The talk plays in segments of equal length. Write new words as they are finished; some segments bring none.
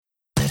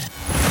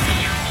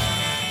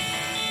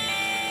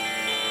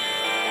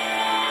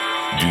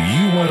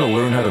want to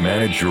learn how to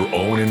manage your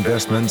own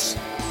investments?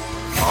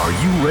 Are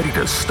you ready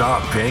to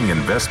stop paying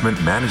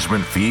investment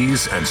management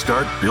fees and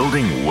start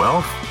building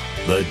wealth?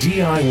 The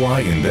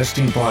DIY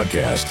Investing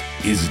Podcast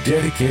is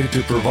dedicated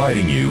to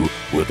providing you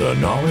with the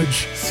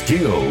knowledge,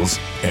 skills,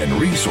 and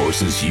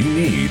resources you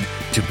need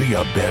to be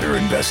a better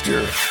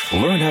investor.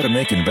 Learn how to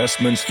make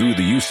investments through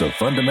the use of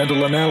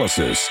fundamental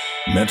analysis,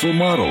 mental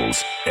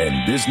models,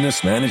 and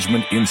business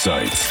management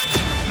insights.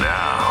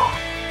 Now,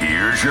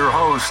 here's your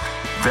host,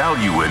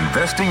 value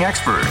investing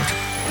expert,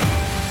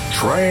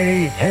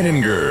 Trey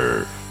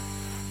Henninger.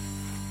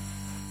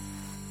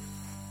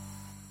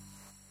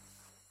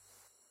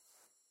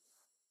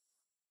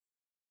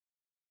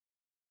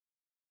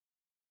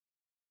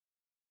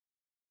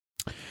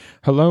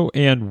 Hello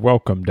and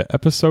welcome to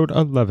episode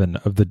 11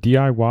 of the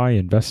DIY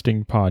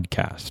Investing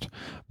Podcast.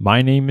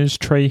 My name is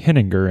Trey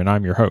Henninger and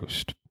I'm your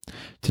host.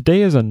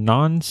 Today is a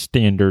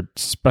non-standard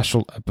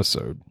special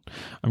episode.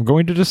 I'm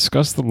going to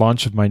discuss the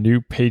launch of my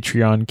new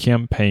Patreon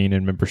campaign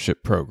and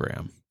membership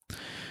program.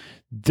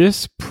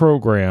 This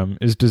program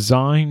is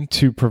designed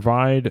to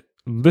provide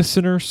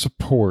listener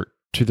support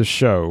to the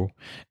show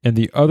and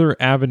the other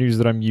avenues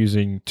that I'm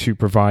using to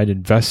provide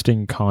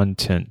investing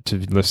content to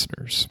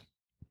listeners.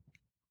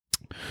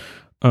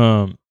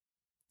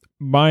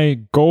 My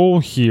goal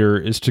here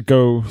is to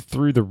go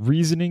through the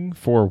reasoning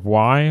for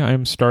why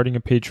I'm starting a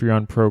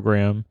Patreon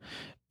program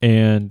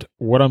and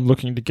what I'm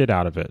looking to get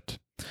out of it.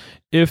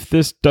 If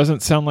this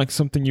doesn't sound like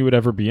something you would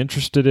ever be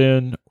interested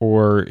in,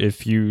 or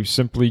if you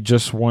simply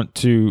just want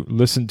to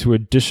listen to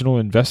additional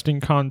investing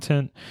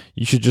content,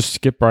 you should just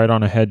skip right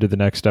on ahead to the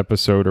next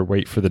episode or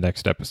wait for the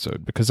next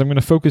episode, because I'm going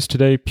to focus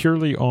today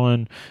purely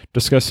on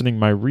discussing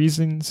my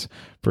reasons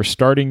for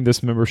starting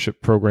this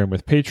membership program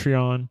with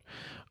Patreon,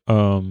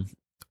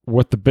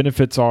 what the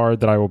benefits are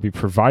that I will be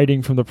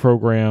providing from the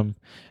program,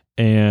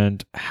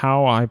 and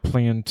how I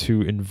plan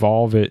to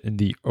involve it in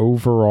the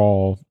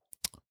overall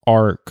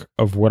arc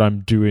of what I'm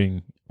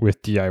doing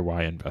with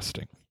DIY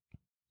investing.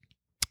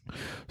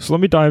 So let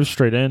me dive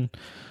straight in.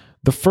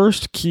 The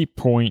first key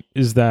point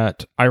is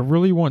that I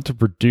really want to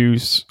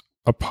produce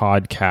a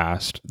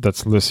podcast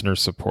that's listener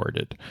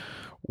supported.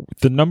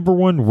 The number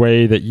one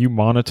way that you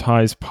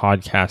monetize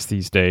podcasts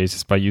these days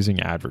is by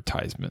using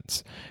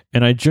advertisements.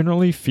 And I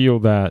generally feel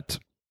that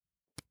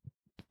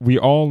we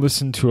all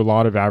listen to a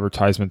lot of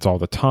advertisements all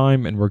the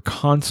time, and we're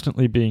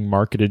constantly being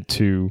marketed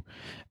to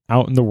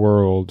out in the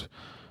world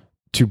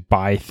to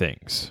buy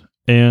things.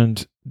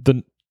 And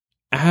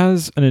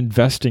as an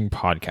investing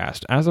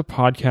podcast, as a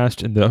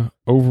podcast in the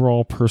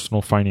overall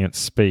personal finance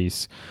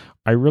space,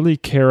 I really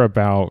care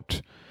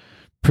about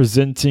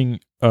presenting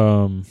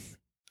a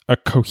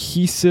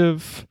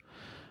cohesive,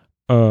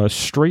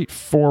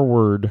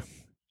 straightforward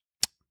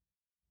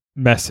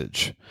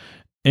message.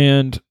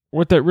 And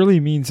what that really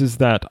means is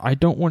that I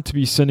don't want to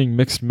be sending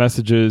mixed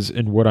messages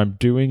in what I'm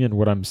doing and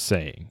what I'm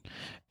saying.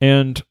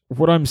 And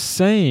what I'm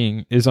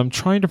saying is I'm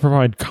trying to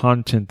provide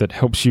content that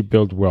helps you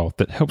build wealth,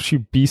 that helps you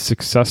be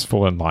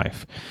successful in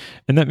life.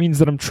 And that means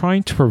that I'm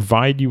trying to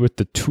provide you with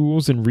the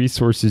tools and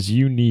resources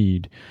you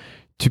need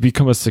to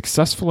become a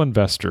successful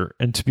investor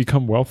and to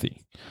become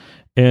wealthy.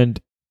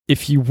 And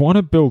if you want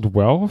to build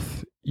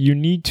wealth, you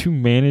need to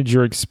manage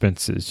your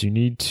expenses. You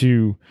need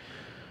to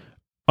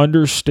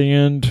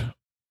understand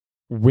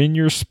when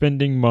you're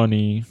spending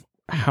money,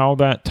 how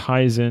that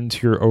ties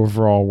into your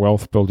overall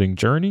wealth building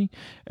journey.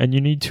 And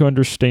you need to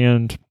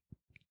understand,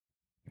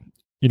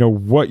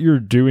 what you're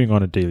doing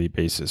on a daily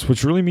basis,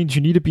 which really means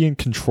you need to be in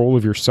control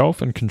of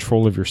yourself and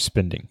control of your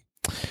spending.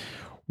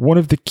 One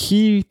of the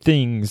key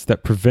things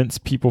that prevents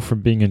people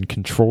from being in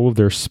control of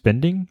their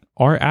spending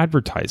are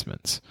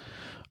advertisements.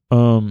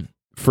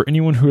 For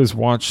anyone who has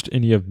watched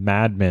any of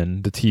Mad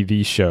Men, the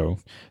TV show,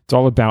 it's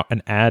all about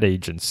an ad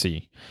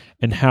agency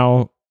and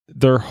how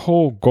their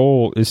whole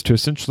goal is to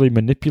essentially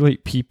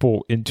manipulate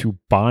people into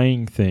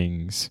buying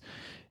things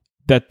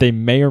that they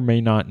may or may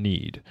not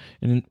need,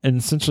 and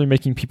essentially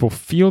making people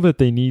feel that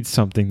they need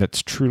something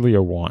that's truly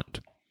a want.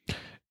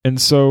 And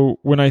so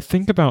when I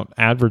think about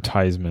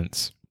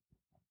advertisements,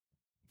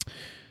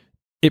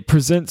 it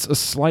presents a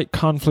slight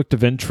conflict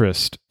of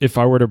interest if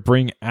I were to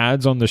bring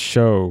ads on the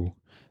show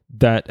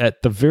that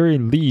at the very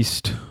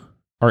least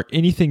are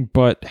anything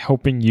but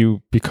helping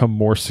you become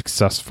more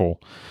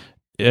successful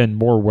and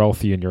more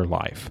wealthy in your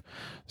life.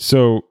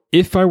 So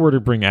if I were to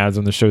bring ads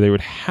on the show, they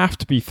would have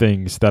to be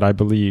things that I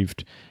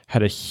believed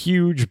had a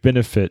huge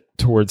benefit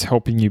towards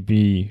helping you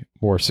be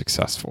more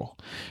successful.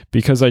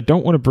 Because I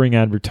don't want to bring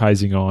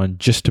advertising on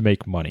just to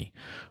make money,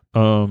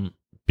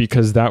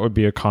 because that would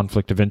be a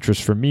conflict of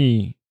interest for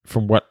me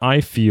from what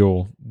I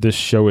feel this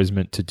show is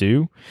meant to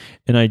do.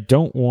 And I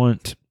don't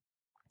want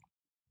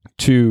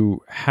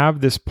to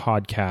have this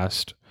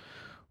podcast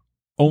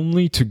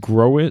only to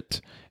grow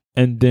it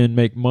and then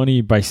make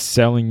money by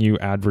selling you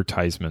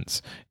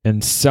advertisements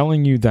and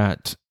selling you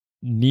that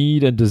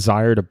need and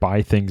desire to buy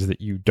things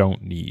that you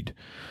don't need.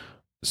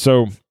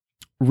 So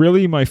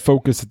really my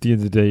focus at the end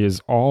of the day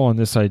is all on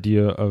this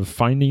idea of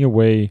finding a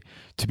way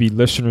to be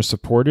listener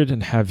supported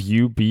and have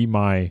you be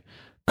my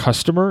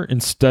customer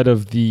instead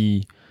of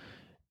the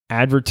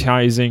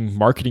advertising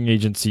marketing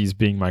agencies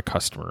being my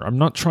customer. I'm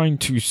not trying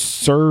to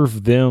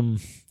serve them,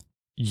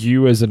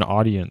 you as an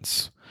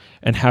audience,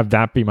 and have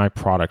that be my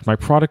product. My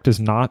product is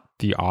not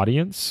the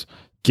audience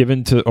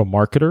given to a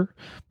marketer.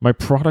 My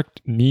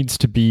product needs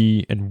to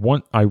be,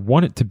 I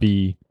want it to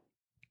be,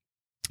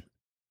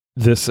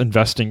 this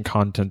investing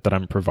content that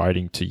I'm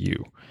providing to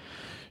you.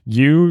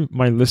 You,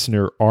 my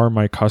listener, are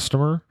my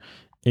customer,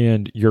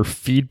 and your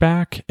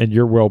feedback and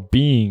your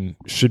well-being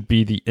should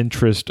be the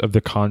interest of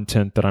the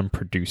content that I'm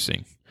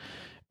producing.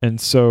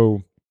 And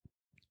so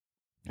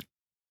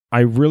I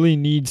really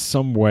need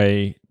some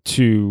way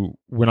to,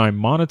 when I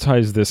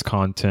monetize this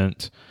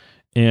content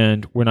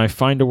and when I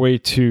find a way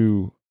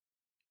to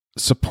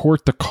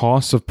support the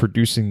costs of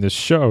producing this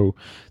show,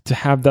 to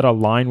have that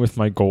align with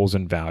my goals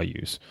and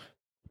values.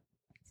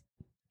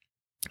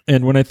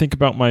 And when I think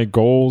about my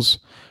goals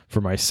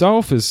for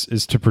myself is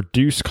to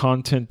produce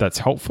content that's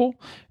helpful,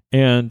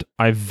 and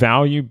I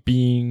value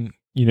being,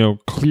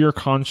 clear,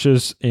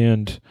 conscious,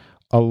 and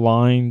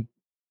align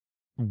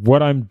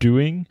what I'm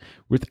doing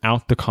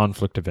without the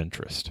conflict of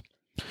interest.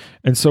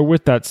 And so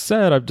with that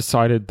said, I've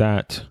decided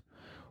that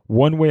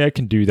one way I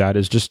can do that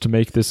is just to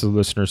make this a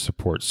listener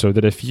support, so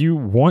that if you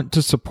want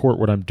to support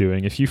what I'm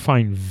doing, if you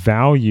find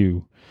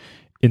value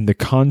in the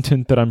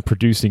content that I'm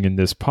producing in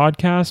this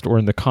podcast or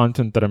in the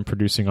content that I'm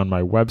producing on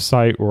my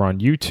website or on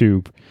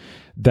YouTube,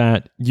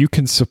 that you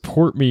can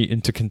support me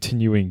into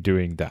continuing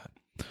doing that.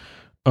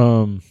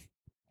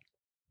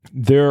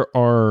 There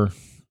are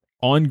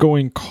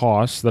ongoing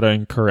costs that I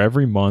incur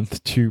every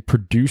month to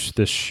produce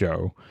this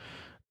show,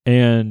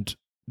 and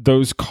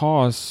those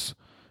costs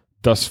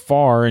thus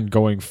far and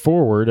going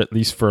forward, at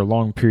least for a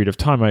long period of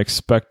time, I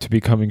expect to be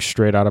coming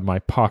straight out of my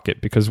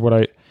pocket, because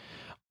what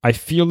I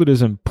feel it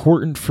is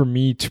important for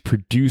me to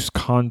produce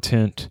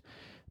content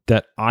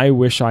that I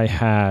wish I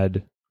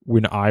had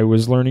when I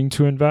was learning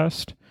to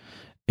invest.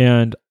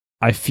 And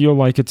I feel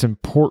like it's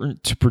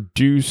important to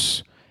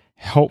produce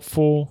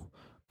helpful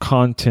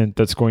content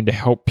that's going to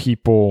help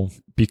people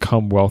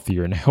become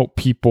wealthier and help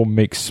people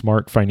make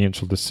smart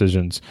financial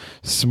decisions,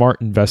 smart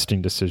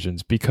investing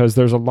decisions, because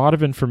there's a lot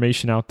of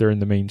information out there in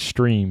the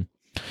mainstream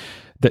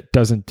that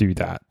doesn't do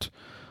that.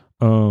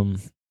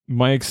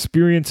 My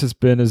experience has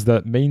been is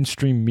that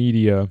mainstream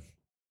media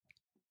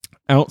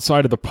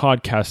outside of the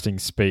podcasting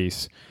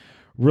space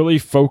really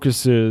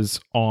focuses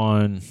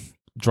on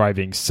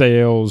driving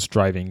sales,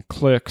 driving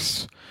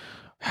clicks,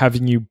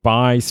 having you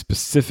buy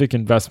specific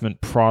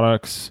investment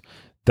products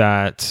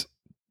that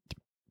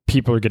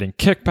people are getting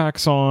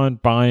kickbacks on,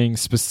 buying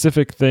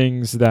specific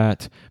things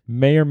that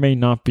may or may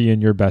not be in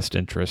your best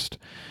interest.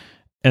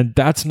 And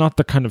that's not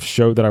the kind of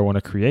show that I want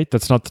to create.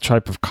 That's not the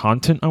type of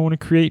content I want to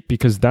create,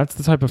 because that's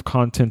the type of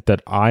content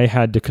that I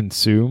had to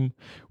consume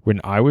when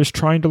I was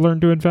trying to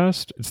learn to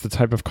invest. It's the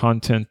type of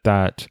content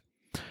that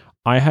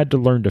I had to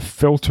learn to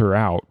filter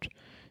out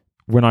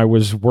when I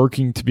was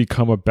working to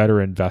become a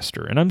better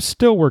investor. And I'm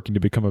still working to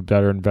become a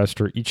better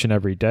investor each and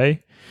every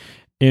day.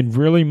 And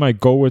really my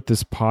goal with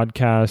this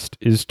podcast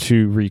is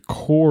to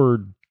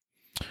record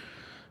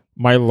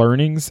my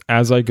learnings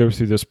as I go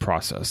through this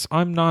process.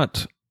 I'm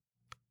not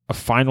a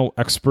final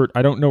expert.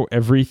 I don't know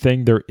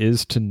everything there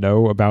is to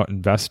know about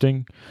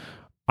investing.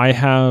 I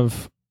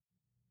have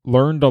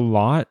learned a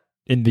lot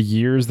in the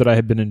years that I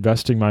have been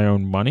investing my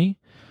own money,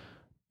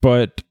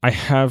 but I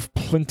have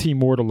plenty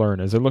more to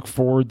learn. As I look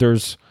forward,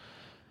 there's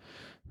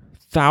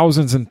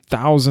thousands and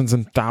thousands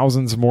and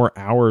thousands more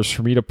hours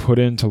for me to put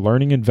into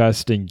learning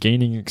investing,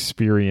 gaining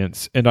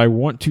experience, and I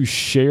want to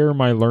share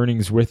my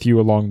learnings with you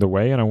along the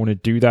way, and I want to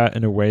do that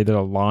in a way that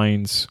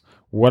aligns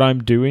what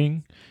I'm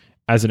doing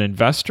as an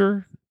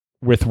investor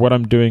with what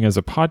I'm doing as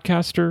a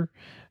podcaster,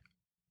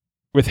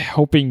 with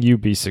helping you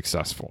be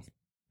successful.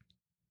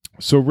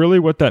 So really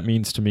what that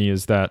means to me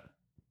is that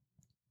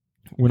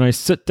when I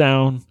sit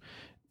down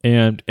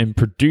and am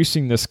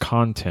producing this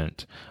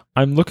content,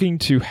 I'm looking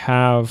to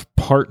have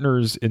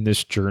partners in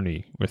this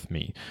journey with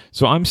me.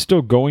 So I'm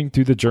still going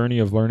through the journey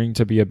of learning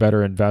to be a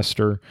better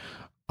investor.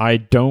 I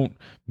don't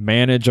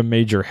manage a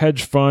major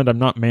hedge fund. I'm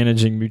not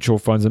managing mutual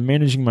funds. I'm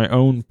managing my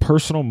own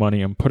personal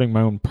money. I'm putting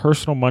my own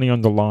personal money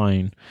on the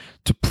line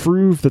to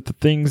prove that the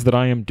things that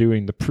I am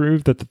doing, to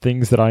prove that the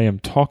things that I am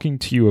talking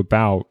to you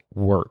about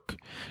work.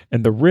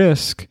 And the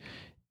risk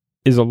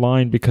is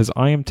aligned because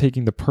I am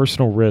taking the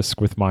personal risk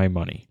with my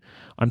money.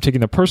 I'm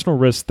taking the personal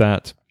risk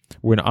that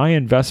when I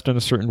invest in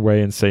a certain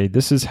way and say,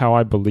 this is how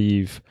I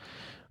believe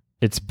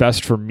it's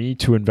best for me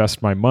to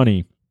invest my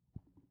money,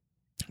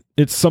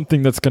 it's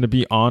something that's going to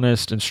be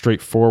honest and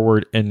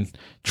straightforward and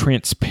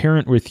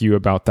transparent with you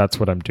about that's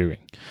what I'm doing.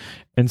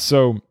 And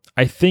so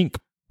I think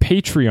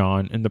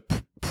Patreon and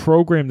the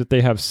program that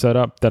they have set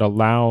up that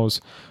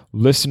allows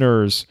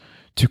listeners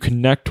to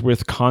connect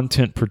with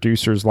content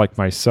producers like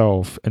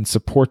myself and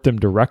support them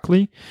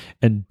directly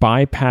and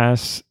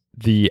bypass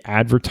the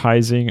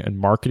advertising and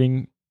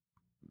marketing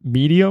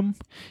medium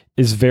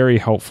is very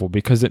helpful,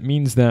 because it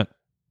means that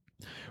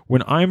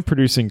when I'm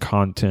producing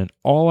content,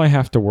 all I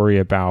have to worry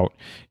about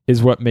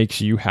is what makes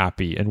you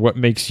happy and what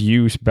makes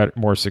you better,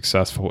 more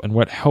successful, and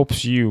what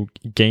helps you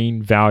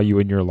gain value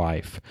in your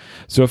life.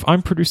 So if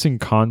I'm producing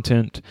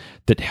content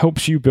that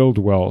helps you build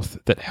wealth,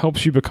 that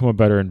helps you become a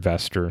better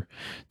investor,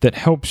 that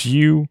helps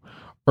you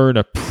earn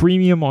a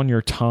premium on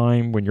your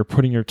time when you're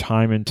putting your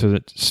time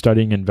into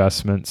studying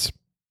investments,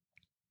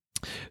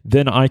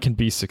 then I can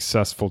be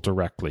successful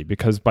directly,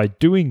 because by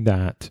doing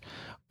that,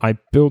 I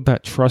build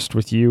that trust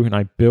with you, and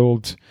I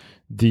build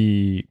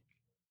the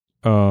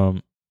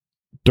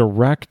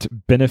direct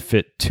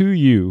benefit to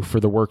you for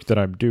the work that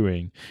I'm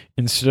doing,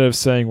 instead of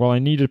saying, well, I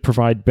need to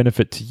provide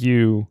benefit to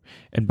you,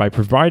 and by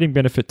providing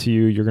benefit to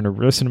you, you're going to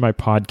listen to my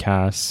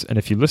podcasts, and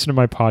if you listen to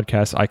my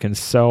podcasts, I can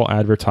sell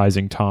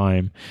advertising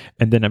time,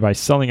 and then by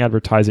selling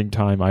advertising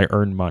time, I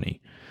earn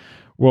money.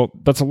 Well,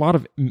 that's a lot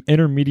of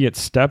intermediate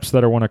steps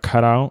that I want to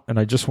cut out, and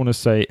I just want to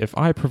say, if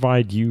I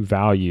provide you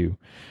value,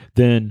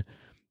 then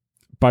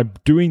by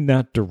doing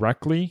that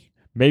directly,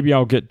 maybe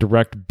I'll get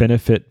direct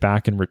benefit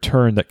back in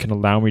return that can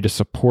allow me to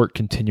support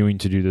continuing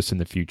to do this in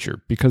the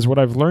future. Because what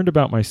I've learned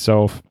about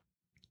myself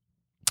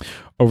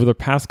over the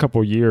past couple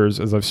of years,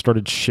 as I've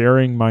started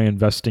sharing my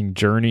investing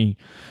journey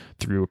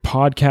through a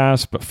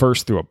podcast, but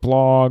first through a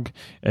blog,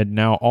 and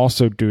now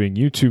also doing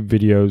YouTube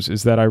videos,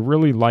 is that I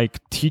really like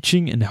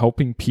teaching and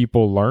helping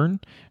people learn,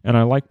 and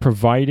I like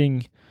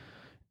providing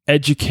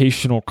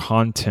educational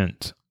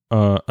content,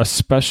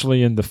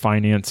 especially in the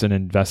finance and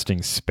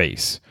investing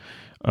space.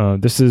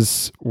 This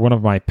is one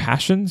of my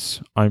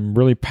passions. I'm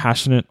really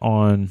passionate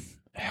on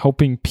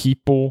helping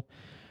people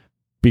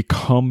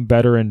become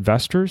better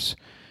investors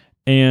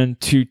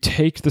and to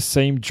take the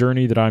same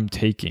journey that I'm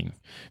taking,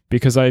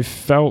 because I've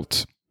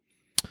felt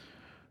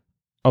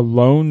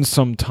alone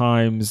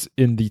sometimes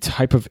in the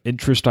type of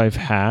interest I've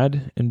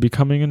had in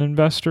becoming an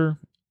investor.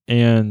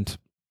 And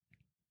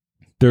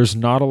there's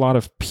not a lot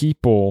of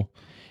people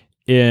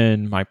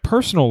in my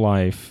personal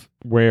life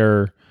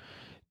where,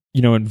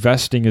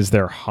 investing is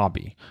their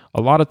hobby.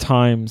 A lot of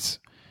times,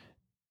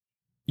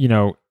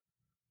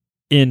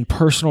 in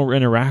personal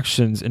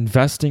interactions,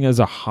 investing as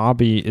a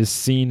hobby is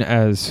seen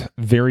as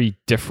very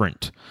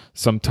different,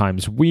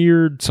 sometimes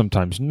weird,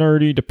 sometimes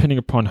nerdy, depending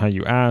upon how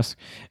you ask.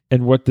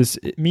 And what this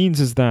means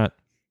is that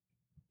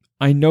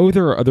I know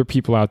there are other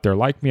people out there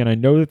like me, and I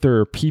know that there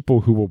are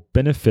people who will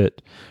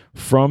benefit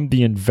from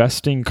the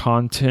investing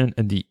content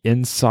and the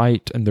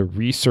insight and the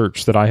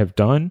research that I have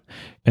done,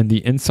 and the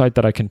insight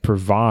that I can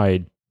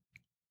provide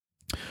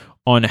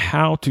on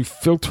how to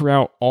filter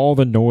out all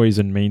the noise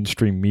in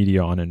mainstream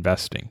media on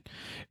investing.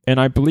 And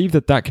I believe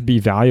that that can be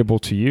valuable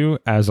to you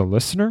as a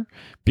listener,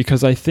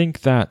 because I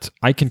think that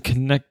I can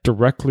connect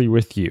directly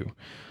with you.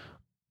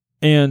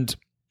 And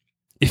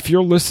if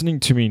you're listening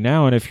to me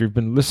now, and if you've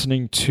been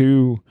listening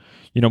to,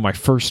 my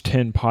first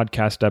 10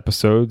 podcast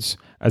episodes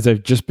as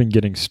I've just been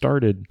getting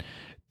started,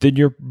 then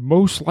you're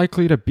most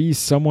likely to be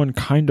someone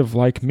kind of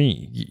like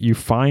me. You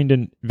find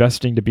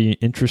investing to be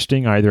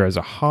interesting either as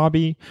a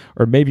hobby,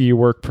 or maybe you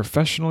work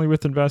professionally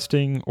with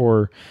investing,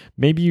 or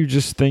maybe you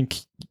just think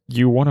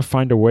you want to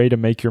find a way to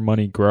make your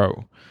money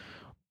grow.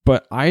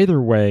 But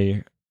either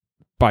way,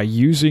 by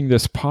using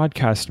this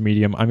podcast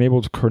medium, I'm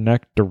able to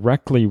connect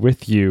directly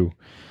with you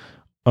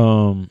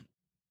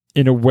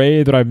in a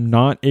way that I'm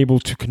not able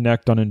to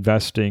connect on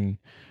investing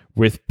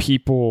with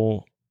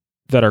people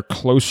that are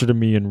closer to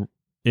me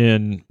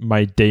in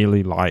my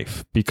daily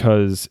life,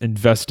 because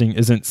investing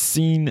isn't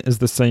seen as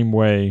the same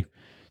way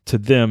to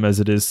them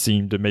as it is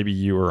seen to maybe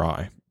you or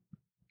I.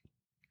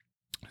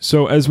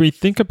 So as I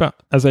think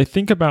about, as I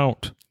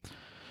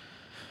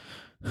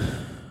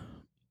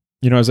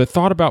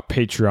thought about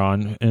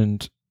Patreon,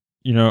 and,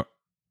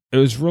 it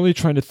was really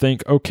trying to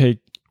think, okay,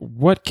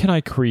 what can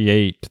I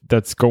create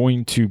that's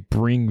going to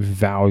bring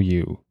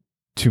value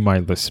to my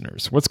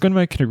listeners? What's going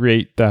to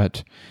create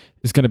that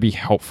is going to be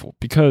helpful?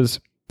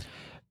 Because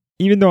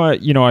even though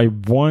I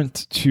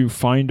want to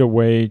find a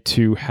way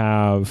to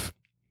have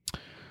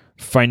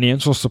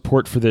financial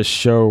support for this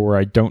show where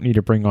I don't need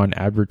to bring on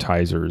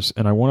advertisers,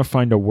 and I want to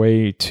find a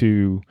way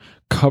to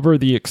cover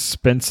the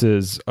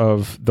expenses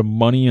of the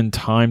money and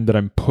time that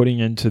I'm putting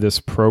into this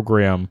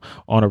program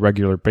on a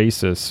regular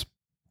basis,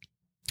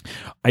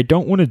 I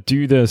don't want to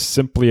do this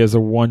simply as a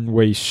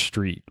one-way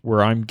street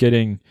where I'm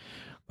getting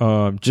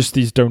just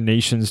these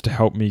donations to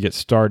help me get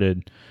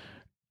started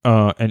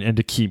and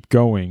to keep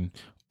going.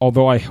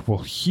 Although I will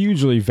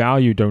hugely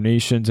value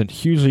donations and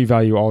hugely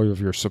value all of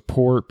your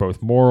support,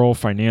 both moral,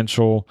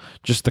 financial,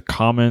 just the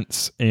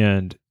comments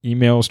and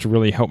emails to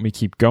really help me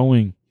keep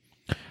going,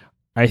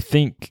 I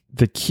think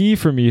the key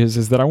for me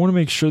is that I want to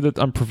make sure that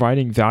I'm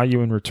providing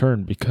value in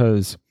return,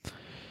 because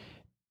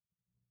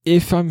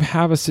if I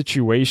have a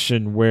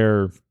situation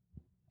where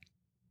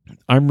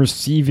I'm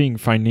receiving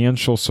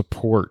financial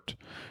support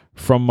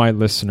from my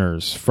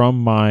listeners, from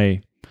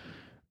my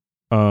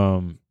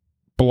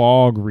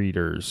blog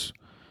readers,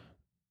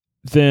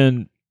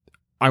 then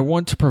I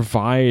want to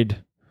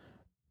provide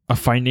a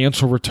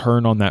financial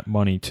return on that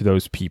money to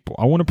those people.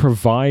 I want to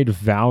provide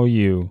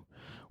value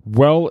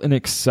well in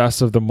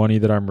excess of the money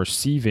that I'm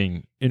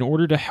receiving in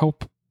order to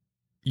help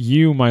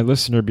you, my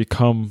listener,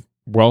 become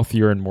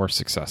wealthier and more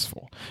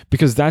successful,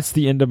 because that's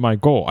the end of my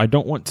goal. I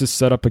don't want to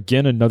set up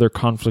again another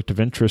conflict of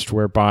interest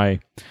whereby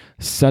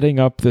setting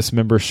up this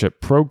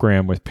membership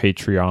program with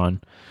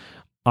Patreon,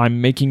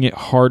 I'm making it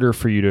harder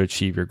for you to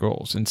achieve your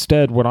goals.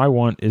 Instead, what I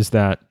want is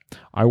that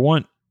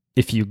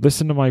if you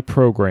listen to my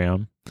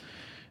program,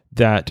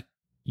 that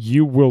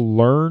you will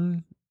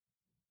learn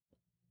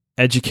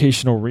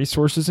educational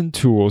resources and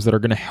tools that are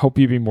going to help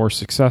you be more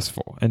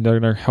successful and they're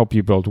going to help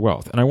you build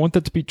wealth. And I want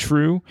that to be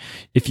true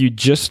if you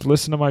just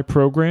listen to my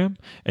program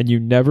and you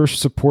never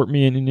support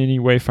me in any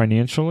way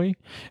financially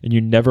and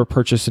you never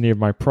purchase any of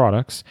my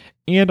products.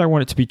 And I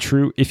want it to be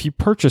true if you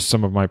purchase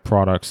some of my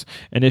products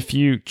and if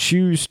you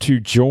choose to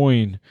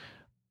join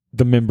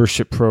the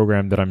membership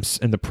program that I'm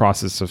in the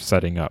process of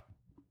setting up.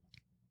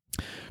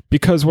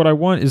 Because what I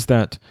want is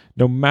that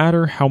no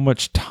matter how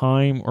much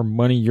time or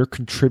money you're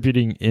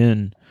contributing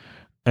in,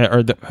 no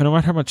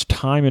matter how much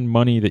time and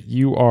money that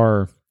you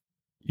are,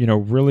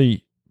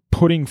 really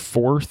putting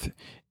forth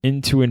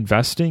into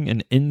investing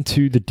and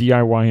into the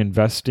DIY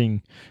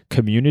investing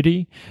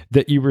community,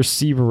 that you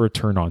receive a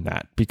return on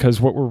that.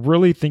 Because what we're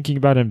really thinking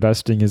about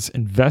investing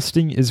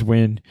is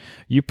when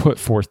you put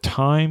forth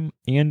time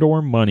and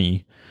or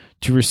money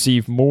to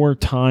receive more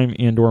time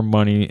and or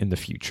money in the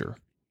future.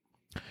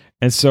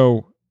 And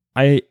so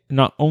I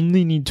not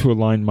only need to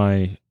align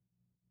my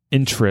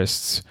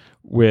interests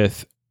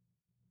with,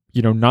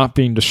 not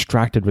being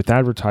distracted with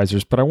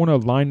advertisers, but I want to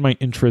align my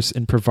interests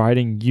in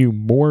providing you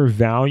more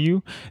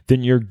value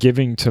than you're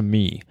giving to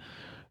me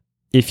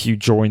if you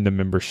join the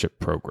membership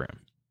program.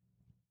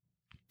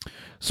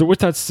 So with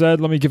that said,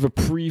 let me give a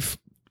brief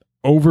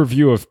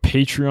overview of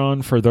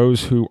Patreon for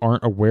those who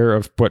aren't aware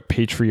of what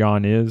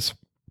Patreon is.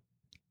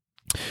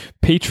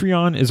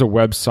 Patreon is a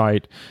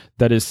website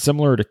that is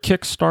similar to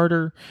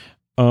Kickstarter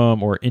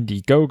or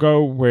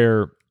Indiegogo,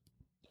 where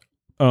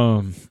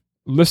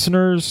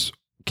listeners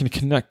can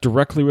connect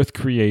directly with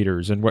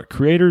creators. And what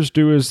creators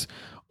do is,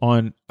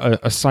 on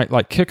a site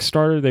like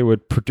Kickstarter, they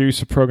would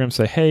produce a program,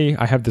 say, hey,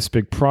 I have this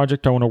big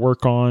project I want to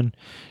work on.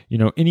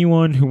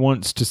 Anyone who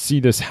wants to see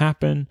this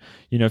happen,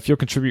 if you'll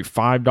contribute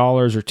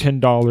 $5 or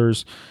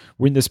 $10,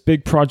 when this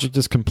big project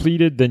is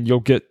completed, then you'll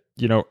get,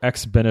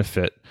 X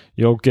benefit.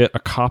 You'll get a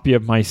copy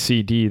of my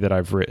CD that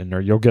I've written, or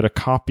you'll get a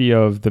copy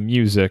of the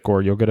music,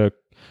 or you'll get a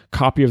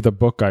copy of the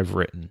book I've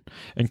written.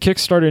 And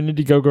Kickstarter and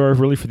Indiegogo are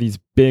really for these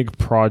big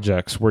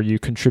projects where you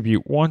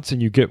contribute once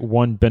and you get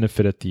one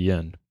benefit at the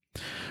end.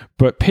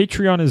 But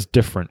Patreon is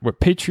different. What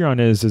Patreon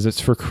is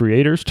it's for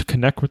creators to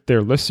connect with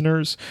their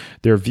listeners,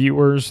 their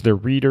viewers, their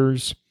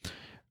readers.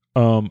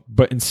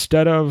 But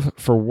instead of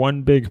for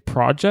one big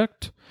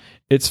project,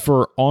 it's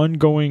for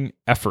ongoing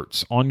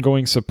efforts,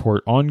 ongoing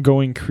support,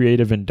 ongoing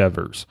creative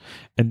endeavors.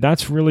 And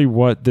that's really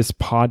what this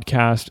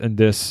podcast and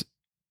this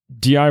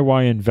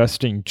DIY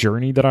investing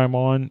journey that I'm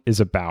on is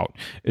about.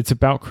 It's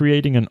about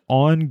creating an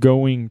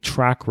ongoing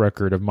track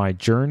record of my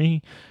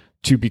journey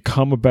to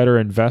become a better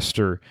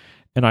investor.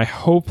 And I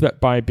hope that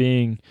by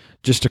being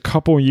just a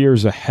couple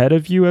years ahead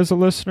of you as a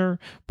listener,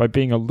 by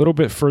being a little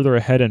bit further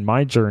ahead in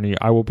my journey,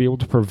 I will be able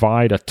to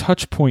provide a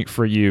touch point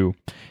for you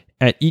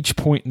at each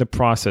point in the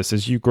process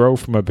as you grow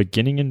from a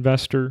beginning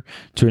investor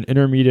to an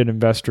intermediate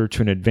investor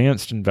to an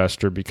advanced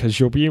investor, because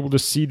you'll be able to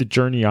see the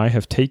journey I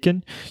have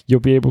taken. You'll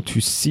be able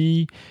to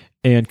see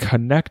and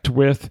connect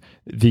with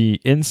the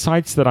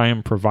insights that I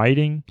am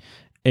providing,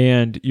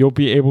 and you'll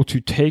be able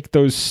to take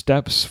those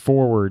steps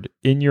forward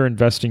in your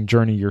investing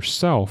journey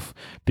yourself,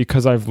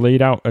 because I've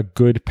laid out a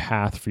good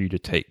path for you to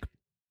take.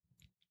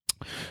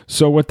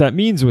 So what that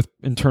means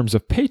in terms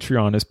of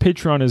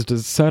Patreon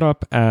is set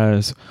up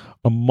as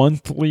a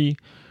monthly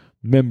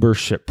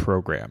membership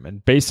program.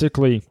 And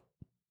basically,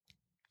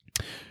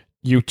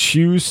 you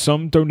choose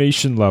some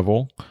donation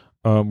level,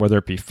 whether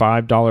it be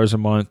 $5 a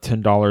month,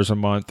 $10 a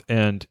month,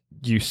 and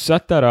you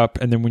set that up.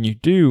 And then when you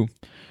do,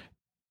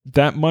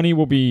 that money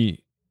will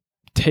be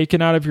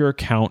taken out of your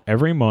account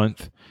every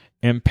month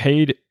and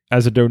paid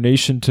as a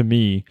donation to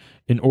me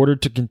in order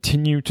to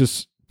continue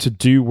to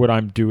do what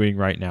I'm doing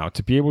right now,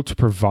 to be able to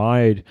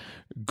provide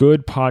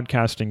good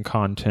podcasting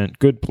content,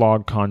 good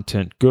blog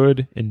content,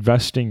 good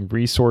investing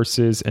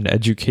resources and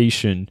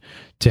education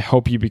to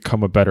help you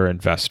become a better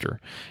investor.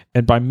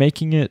 And by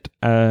making it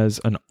as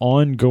an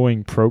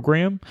ongoing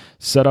program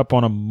set up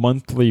on a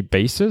monthly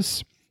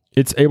basis,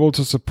 it's able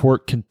to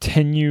support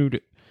continued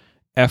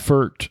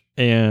effort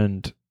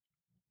and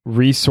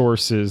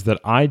resources that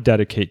I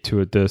dedicate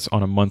to this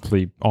on a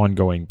monthly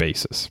ongoing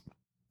basis.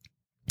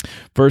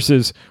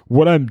 Versus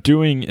what I'm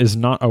doing is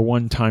not a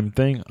one-time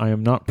thing. I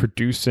am not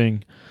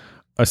producing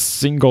a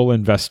single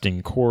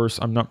investing course.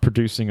 I'm not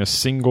producing a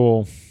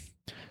single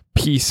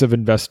piece of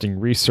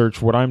investing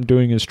research. What I'm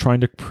doing is trying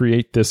to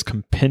create this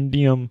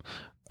compendium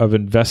of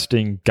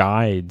investing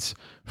guides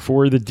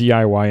for the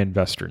DIY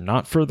investor,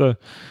 not for the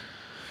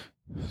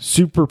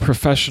super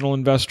professional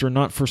investor,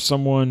 not for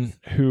someone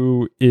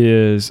who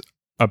is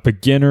a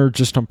beginner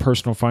just on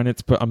personal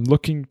finance, but I'm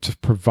looking to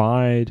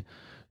provide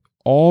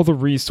all the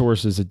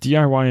resources a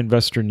DIY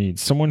investor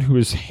needs, someone who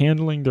is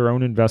handling their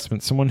own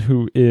investments, someone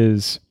who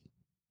is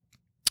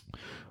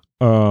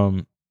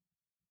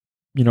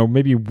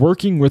maybe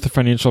working with a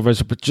financial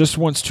advisor, but just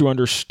wants to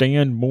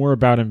understand more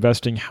about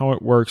investing, how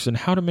it works, and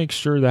how to make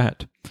sure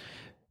that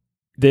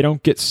they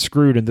don't get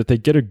screwed and that they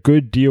get a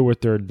good deal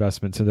with their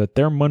investments and that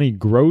their money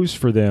grows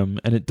for them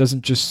and it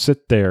doesn't just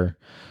sit there,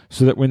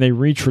 so that when they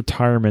reach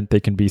retirement, they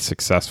can be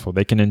successful.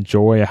 They can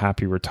enjoy a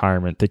happy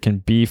retirement. They can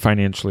be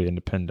financially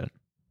independent.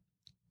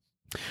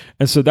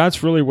 And so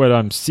that's really what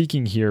I'm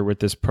seeking here with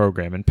this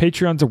program. And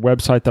Patreon's a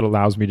website that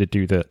allows me to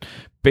do that.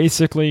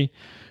 Basically,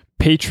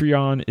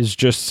 Patreon is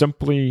just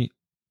simply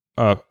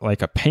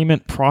like a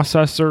payment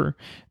processor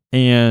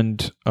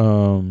and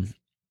connector,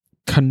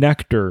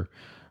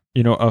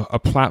 a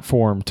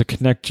platform to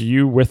connect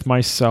you with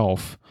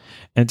myself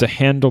and to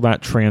handle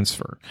that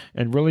transfer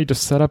and really to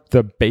set up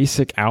the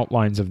basic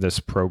outlines of this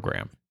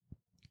program.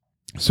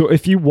 So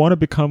if you want to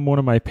become one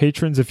of my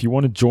patrons, if you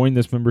want to join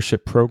this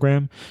membership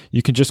program,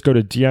 you can just go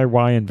to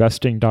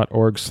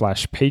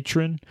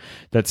DIYinvesting.org/patron.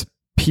 That's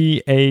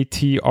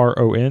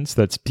PATRON.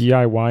 So that's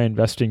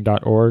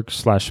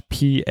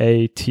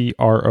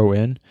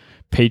DIYinvesting.org/PATRON,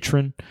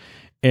 patron.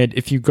 And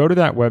if you go to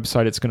that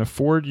website, it's going to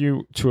forward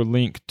you to a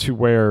link to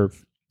where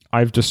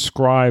I've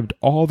described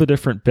all the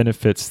different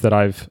benefits that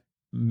I've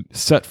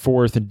set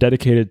forth and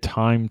dedicated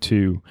time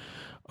to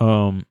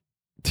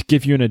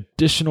give you an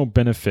additional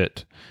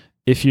benefit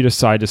if you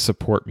decide to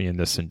support me in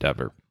this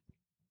endeavor.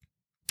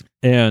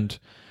 And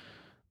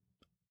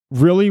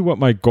really what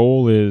my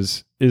goal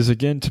is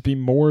again, to be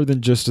more than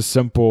just a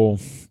simple,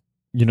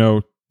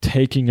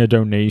 taking a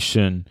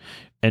donation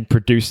and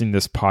producing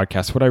this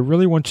podcast. What I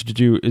really want you to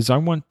do is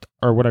what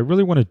I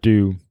really want to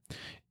do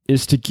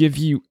is to give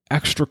you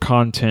extra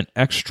content,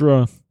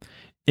 extra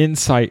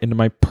insight into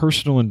my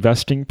personal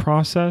investing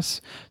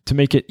process to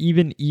make it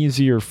even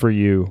easier for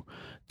you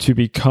to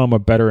become a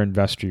better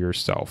investor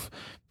yourself.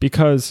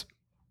 Because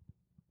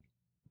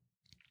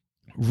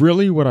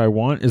really what I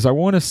want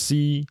to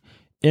see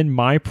in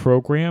my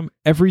program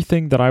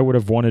everything that I would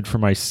have wanted for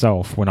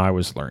myself when I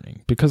was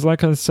learning. Because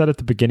like I said at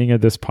the beginning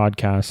of this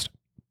podcast,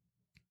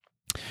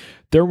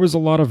 there was a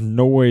lot of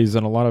noise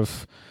and a lot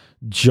of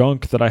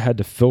junk that I had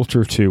to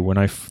filter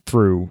to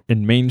through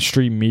in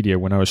mainstream media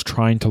when I was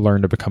trying to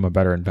learn to become a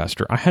better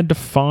investor. I had to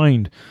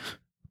find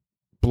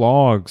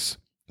blogs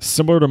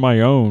similar to my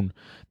own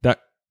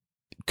that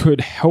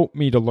could help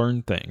me to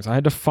learn things. I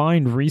had to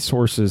find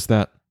resources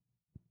that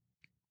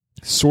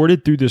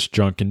sorted through this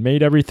junk and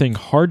made everything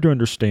hard to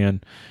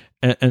understand.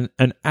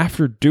 And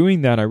after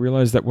doing that, I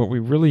realized that what we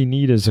really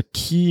need is a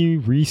key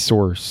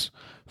resource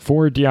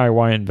for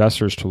DIY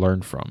investors to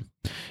learn from.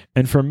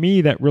 And for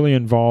me, that really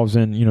involves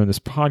in, this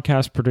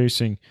podcast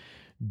producing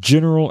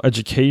general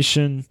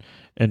education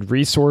and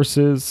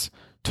resources,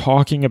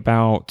 talking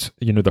about,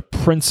 the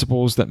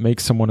principles that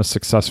make someone a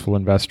successful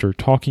investor,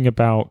 talking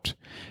about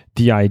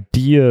the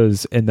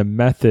ideas and the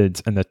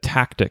methods and the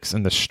tactics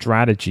and the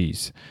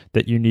strategies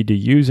that you need to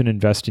use in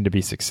investing to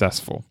be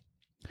successful.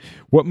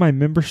 What my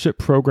membership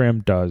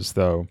program does,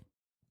 though,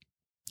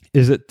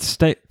 is it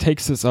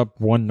takes this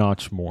up one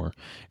notch more.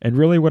 And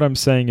really what I'm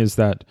saying is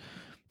that,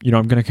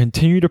 I'm going to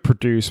continue to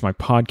produce my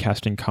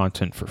podcasting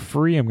content for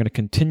free. I'm going to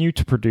continue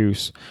to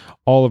produce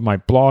all of my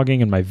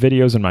blogging and my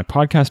videos and my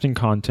podcasting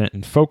content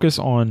and focus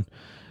on,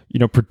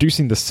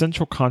 producing the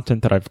central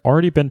content that I've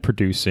already been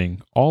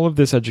producing, all of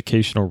this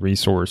educational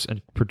resource,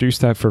 and produce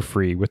that for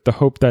free with the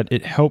hope that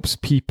it helps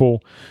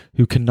people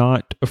who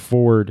cannot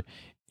afford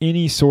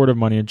any sort of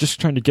money and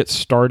just trying to get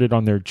started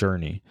on their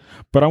journey.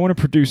 But I want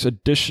to produce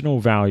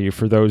additional value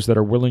for those that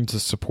are willing to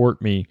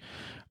support me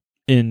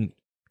in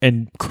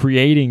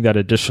creating that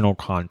additional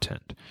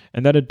content.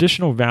 And that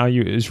additional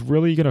value is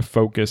really going to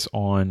focus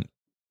on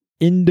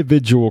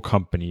individual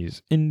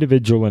companies,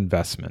 individual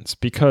investments,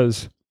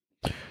 because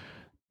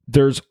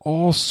there's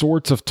all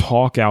sorts of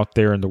talk out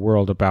there in the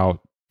world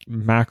about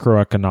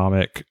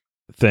macroeconomic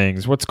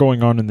things, what's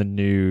going on in the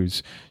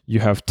news. You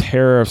have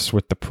tariffs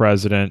with the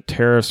president,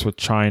 tariffs with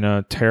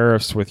China,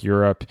 tariffs with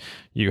Europe.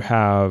 You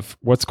have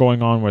what's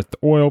going on with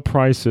oil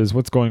prices,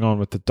 what's going on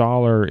with the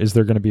dollar. Is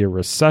there going to be a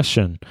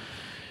recession?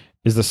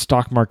 Is the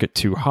stock market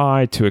too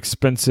high, too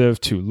expensive,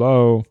 too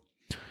low?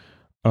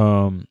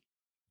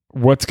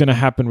 What's going to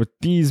happen with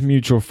these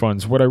mutual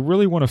funds? What I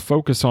really want to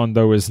focus on,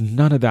 though, is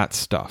none of that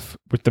stuff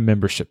with the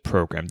membership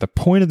program. The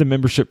point of the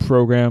membership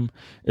program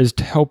is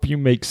to help you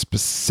make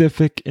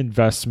specific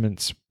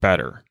investments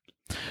better.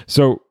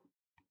 So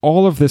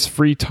all of this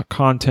free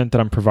content that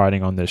I'm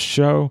providing on this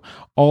show,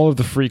 all of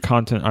the free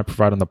content I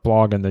provide on the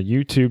blog and the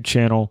YouTube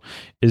channel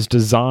is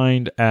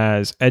designed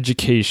as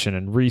education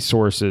and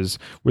resources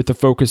with the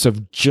focus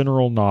of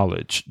general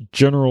knowledge,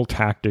 general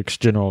tactics,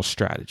 general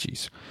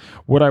strategies.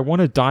 What I want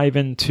to dive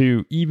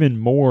into even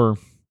more,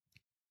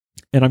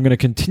 and I'm going to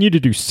continue to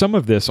do some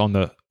of this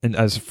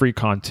as free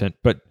content,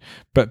 but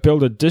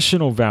build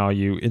additional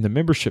value in the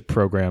membership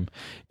program,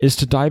 is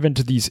to dive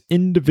into these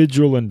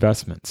individual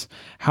investments.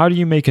 How do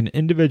you make an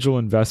individual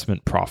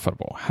investment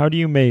profitable? How do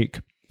you make,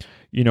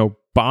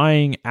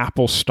 buying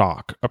Apple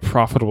stock a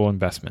profitable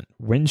investment?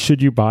 When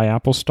should you buy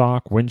Apple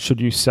stock? When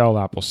should you sell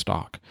Apple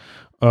stock?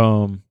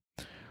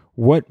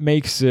 What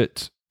makes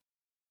it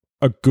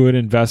a good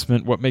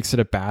investment? What makes it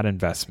a bad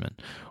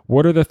investment?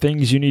 What are the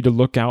things you need to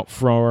look out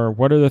for?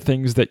 What are the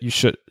things that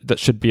should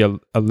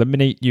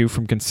eliminate you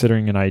from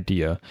considering an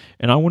idea?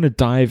 And I want to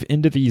dive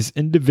into these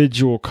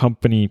individual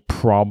company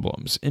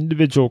problems,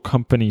 individual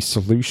company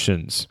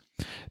solutions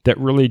that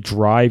really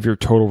drive your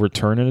total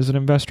return as an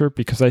investor,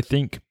 because I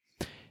think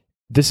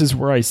this is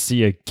where I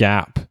see a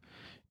gap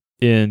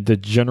in the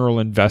general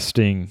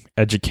investing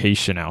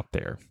education out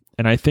there.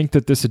 And I think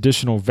that this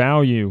additional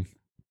value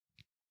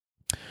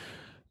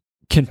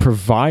can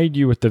provide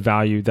you with the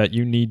value that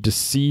you need to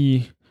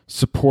see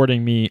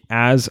supporting me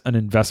as an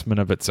investment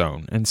of its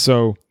own. And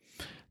so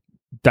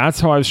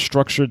that's how I've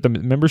structured the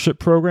membership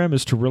program,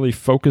 is to really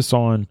focus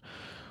on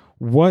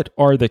what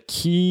are the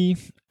key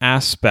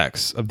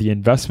aspects of the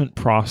investment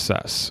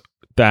process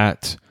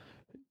that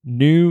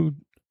new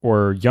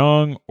or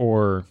young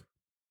or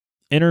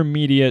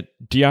intermediate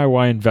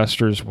DIY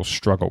investors will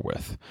struggle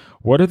with.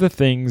 What are the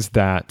things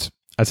that,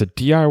 as a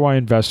DIY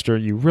investor,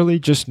 you really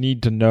just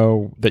need to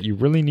know, that you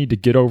really need to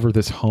get over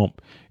this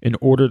hump in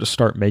order to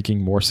start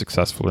making more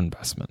successful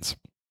investments?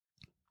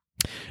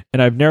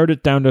 And I've narrowed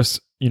it down to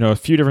a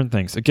few different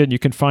things. Again, you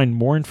can find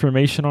more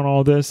information on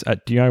all this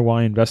at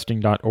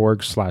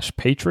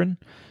DIYinvesting.org/patron.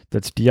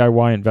 That's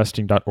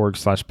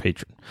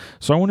DIYinvesting.org/patron.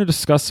 So I want to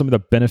discuss some of the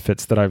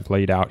benefits that I've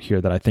laid out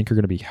here that I think are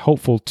going to be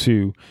helpful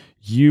to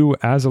you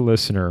as a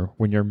listener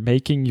when you're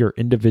making your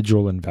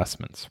individual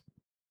investments.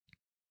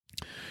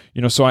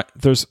 So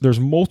there's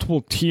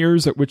multiple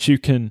tiers at which you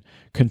can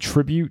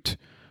contribute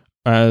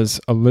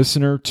as a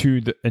listener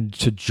to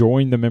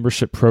join the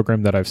membership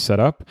program that I've set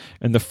up.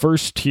 And the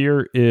first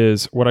tier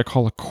is what I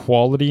call a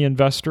quality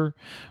investor,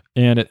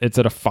 and it's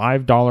at a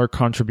 $5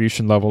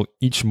 contribution level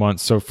each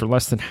month. So for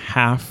less than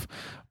half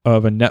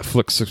of a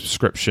Netflix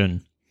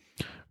subscription,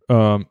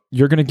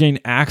 you're going to gain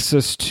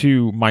access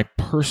to my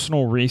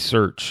personal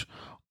research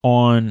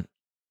on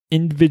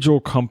individual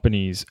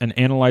companies and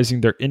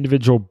analyzing their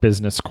individual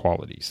business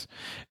qualities.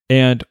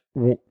 And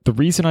the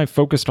reason I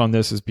focused on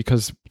this is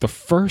because the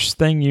first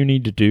thing you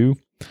need to do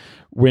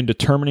when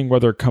determining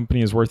whether a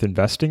company is worth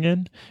investing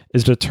in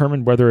is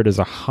determine whether it is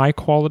a high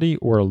quality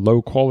or a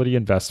low quality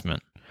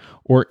investment,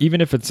 or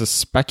even if it's a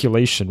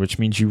speculation, which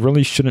means you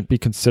really shouldn't be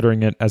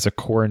considering it as a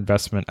core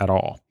investment at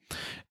all.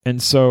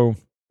 And so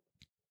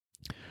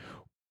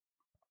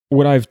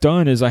what I've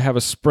done is I have a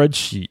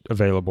spreadsheet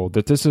available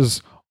that this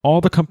is all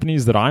the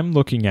companies that I'm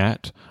looking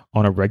at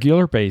on a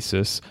regular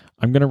basis.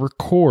 I'm going to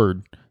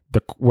record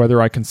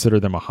whether I consider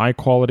them a high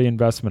quality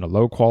investment, a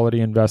low quality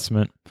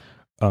investment,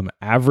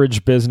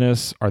 average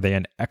business. Are they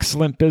an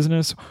excellent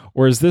business?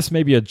 Or is this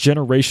maybe a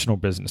generational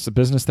business, a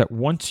business that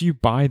once you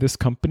buy this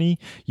company,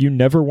 you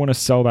never want to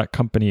sell that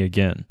company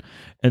again?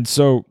 And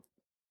so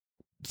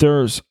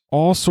there's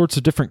all sorts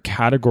of different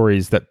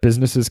categories that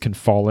businesses can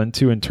fall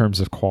into in terms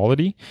of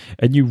quality,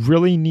 and you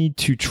really need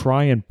to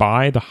try and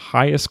buy the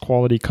highest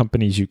quality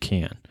companies you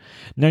can.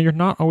 Now, you're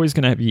not always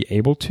going to be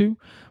able to,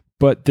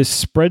 but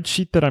this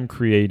spreadsheet that I'm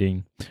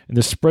creating and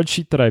the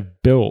spreadsheet that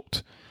I've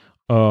built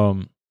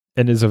and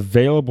is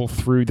available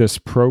through this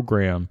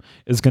program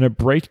is going to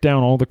break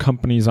down all the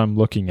companies I'm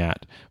looking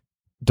at,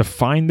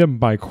 define them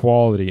by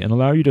quality, and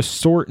allow you to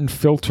sort and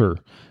filter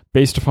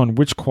based upon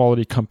which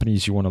quality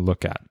companies you want to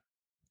look at.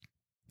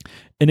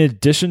 In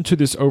addition to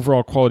this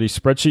overall quality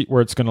spreadsheet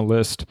where it's going to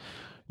list,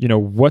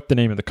 what the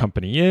name of the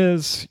company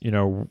is,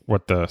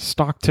 what the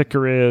stock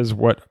ticker is,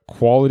 what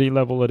quality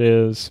level it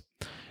is,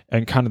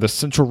 and kind of the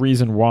central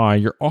reason why,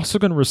 you're also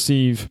going to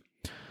receive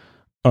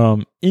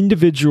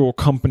individual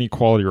company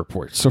quality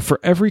reports. So for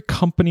every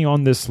company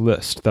on this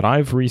list that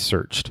I've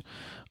researched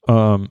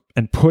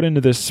and put into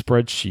this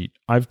spreadsheet,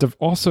 I've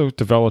also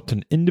developed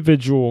an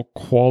individual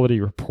quality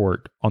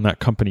report on that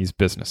company's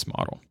business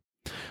model.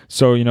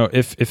 So,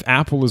 if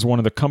Apple is one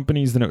of the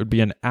companies, then it would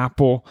be an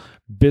Apple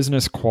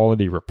business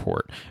quality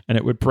report. And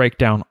it would break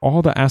down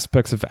all the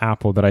aspects of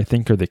Apple that I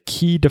think are the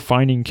key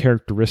defining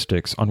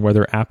characteristics on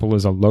whether Apple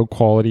is a low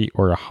quality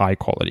or a high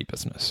quality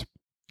business.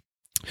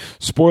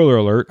 Spoiler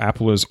alert,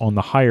 Apple is on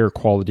the higher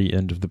quality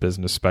end of the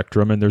business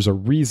spectrum. And there's a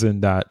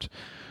reason that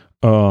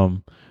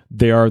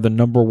they are the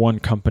number one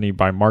company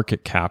by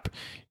market cap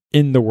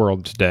in the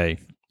world today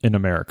in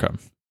America.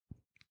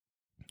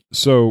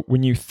 So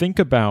when you think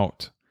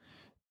about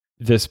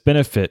this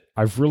benefit,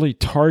 I've really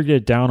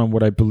targeted down on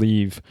what I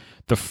believe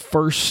the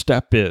first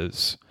step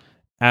is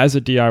as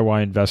a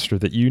DIY investor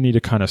that you need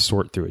to kind of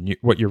sort through. And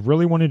what you're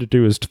really wanting to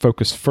do is to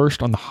focus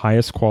first on the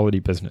highest quality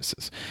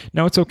businesses.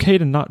 Now, it's okay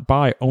to not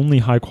buy only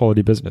high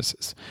quality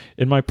businesses.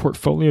 In my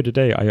portfolio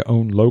today, I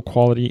own low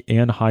quality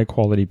and high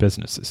quality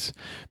businesses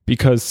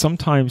because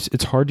sometimes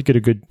it's hard to get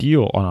a good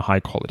deal on a high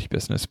quality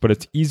business, but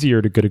it's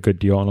easier to get a good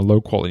deal on a low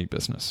quality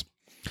business.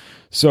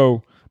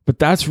 But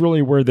that's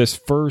really where this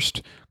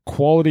first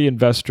quality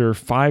investor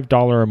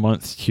 $5 a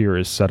month tier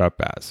is set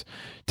up as,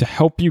 to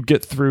help you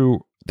get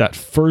through that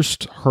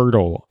first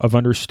hurdle of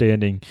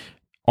understanding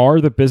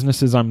are the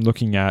businesses I'm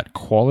looking at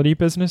quality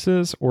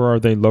businesses or are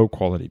they low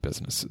quality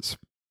businesses?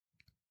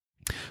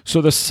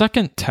 So the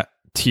second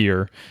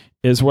tier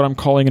is what I'm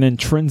calling an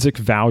intrinsic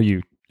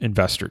value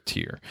investor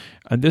tier.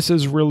 And this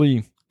is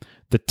really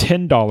the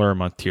 $10 a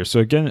month tier. So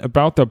again,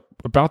 about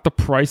the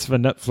price of a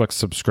Netflix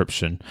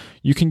subscription,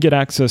 you can get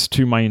access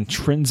to my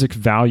intrinsic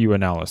value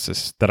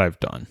analysis that I've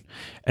done.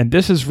 And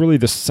this is really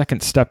the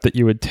second step that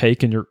you would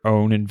take in your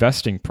own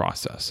investing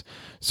process.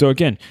 So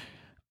again,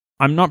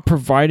 I'm not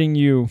providing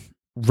you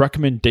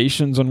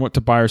recommendations on what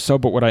to buy or sell,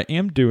 but what I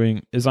am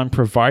doing is I'm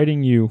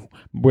providing you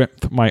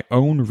with my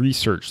own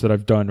research that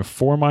I've done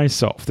for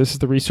myself. This is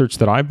the research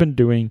that I've been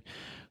doing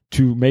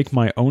to make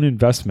my own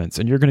investments,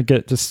 and you're going to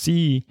get to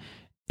see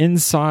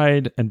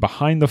inside and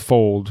behind the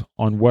fold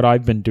on what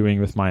I've been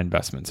doing with my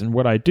investments. And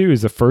what I do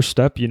is the first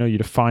step, you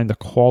define the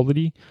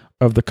quality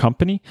of the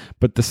company,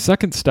 but the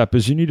second step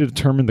is you need to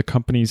determine the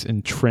company's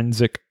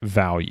intrinsic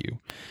value.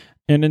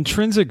 And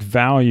intrinsic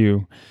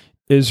value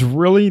is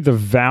really the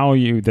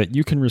value that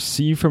you can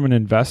receive from an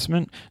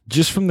investment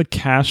just from the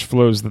cash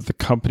flows that the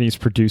company is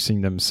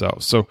producing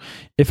themselves. So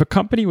if a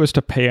company was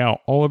to pay out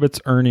all of its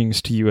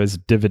earnings to you as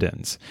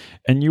dividends,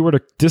 and you were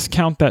to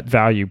discount that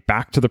value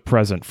back to the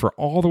present for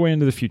all the way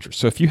into the future.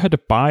 So if you had to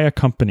buy a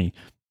company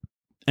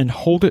and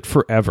hold it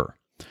forever,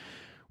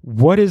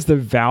 what is the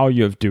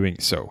value of doing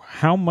so?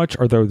 How much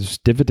are those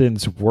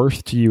dividends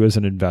worth to you as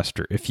an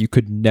investor if you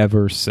could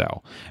never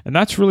sell? And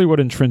that's really what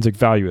intrinsic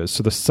value is.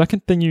 So the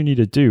second thing you need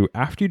to do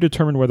after you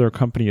determine whether a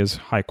company is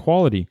high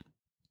quality,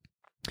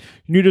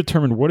 you need to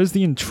determine what is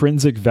the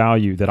intrinsic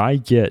value that I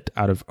get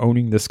out of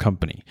owning this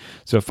company.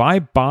 So if I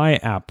buy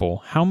Apple,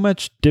 how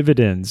many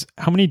dividends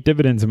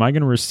am I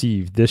going to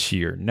receive this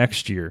year,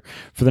 next year,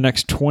 for the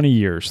next 20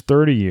 years,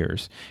 30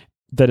 years?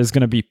 That is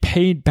going to be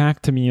paid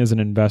back to me as an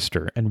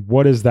investor, and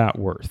what is that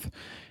worth?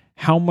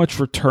 How much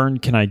return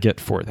can I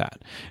get for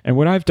that? And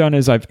what I've done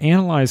is I've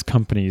analyzed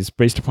companies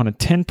based upon a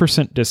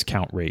 10%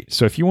 discount rate.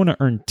 So if you want to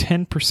earn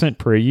 10%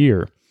 per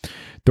year,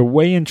 the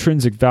way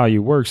intrinsic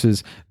value works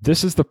is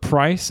this is the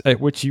price at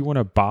which you want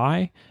to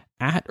buy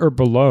at or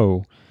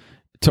below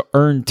to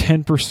earn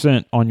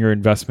 10% on your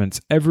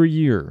investments every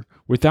year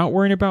without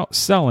worrying about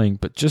selling,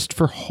 but just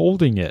for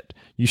holding it.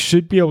 You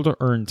should be able to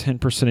earn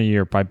 10% a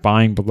year by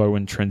buying below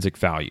intrinsic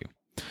value.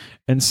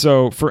 And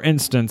so, for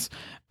instance,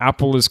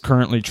 Apple is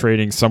currently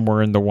trading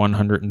somewhere in the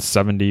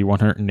 $170,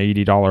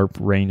 $180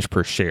 range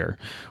per share.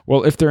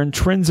 Well, if their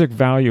intrinsic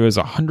value is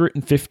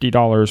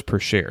 $150 per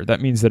share, that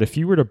means that if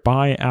you were to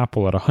buy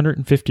Apple at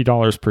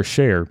 $150 per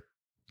share,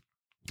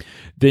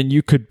 then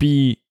you could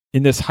be,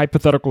 in this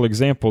hypothetical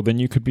example, then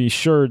you could be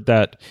assured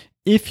that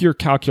if your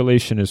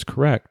calculation is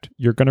correct,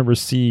 you're going to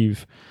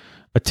receive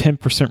a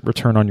 10%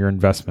 return on your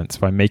investments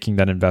by making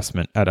that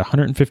investment at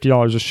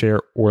 $150 a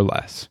share or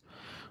less.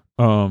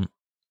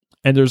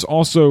 And there's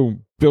also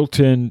built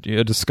in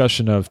a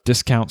discussion of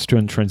discounts to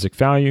intrinsic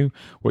value.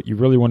 What you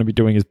really want to be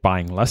doing is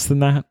buying less than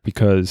that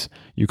because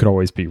you could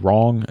always be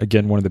wrong.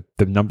 Again, one of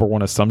the number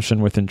one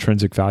assumption with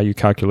intrinsic value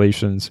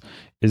calculations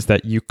is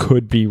that you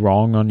could be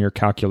wrong on your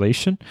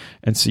calculation.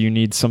 And so you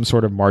need some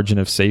sort of margin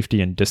of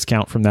safety and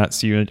discount from that.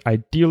 So you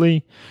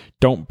ideally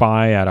don't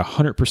buy at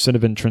 100%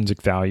 of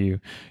intrinsic value.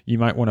 You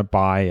might want to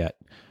buy at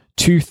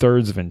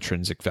 2/3 of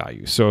intrinsic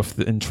value. So if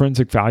the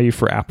intrinsic value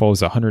for Apple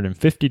is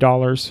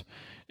 $150,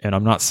 and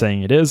I'm not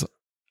saying it is,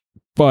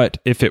 but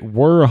if it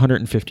were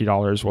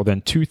 $150, well,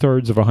 then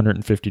 2/3 of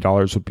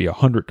 $150 would be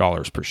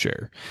 $100 per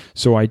share.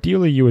 So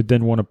ideally, you would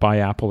then want to buy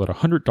Apple at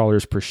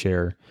 $100 per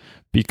share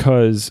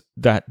because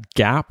that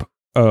gap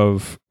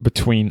of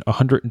between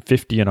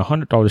 $150 and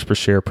 $100 per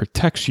share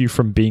protects you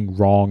from being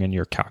wrong in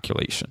your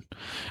calculation.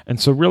 And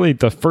so really,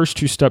 the first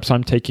two steps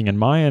I'm taking in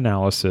my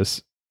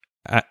analysis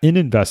in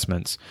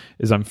investments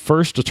is I'm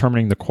first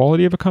determining the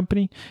quality of a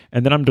company,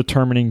 and then I'm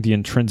determining the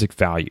intrinsic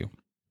value.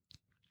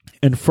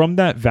 And from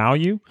that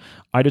value,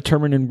 I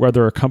determine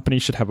whether a company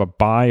should have a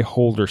buy,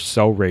 hold, or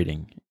sell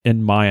rating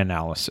in my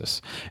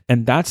analysis.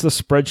 And that's the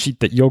spreadsheet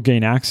that you'll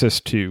gain access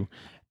to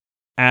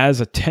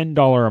as a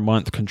 $10 a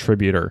month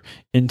contributor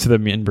into the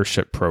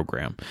membership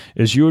program,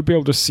 is you would be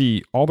able to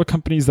see all the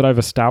companies that I've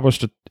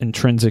established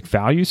intrinsic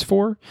values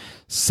for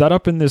set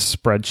up in this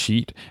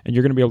spreadsheet, and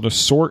you're going to be able to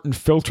sort and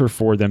filter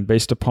for them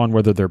based upon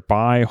whether they're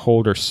buy,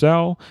 hold, or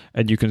sell,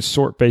 and you can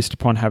sort based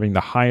upon having the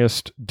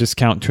highest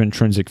discount to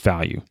intrinsic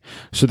value.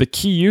 So the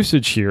key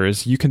usage here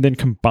is you can then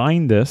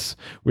combine this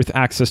with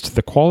access to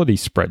the quality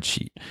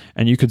spreadsheet,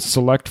 and you could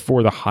select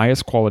for the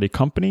highest quality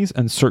companies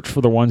and search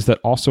for the ones that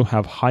also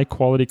have high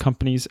quality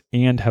companies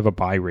and have a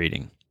buy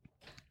rating.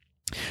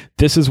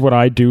 This is what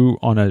I do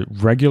on a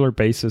regular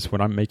basis when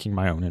I'm making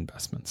my own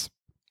investments.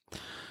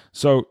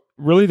 So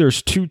really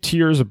there's two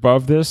tiers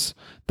above this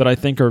that I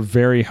think are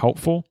very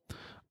helpful.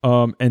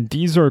 And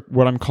these are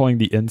what I'm calling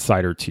the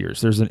insider tiers.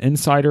 There's an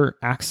insider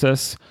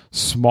access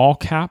small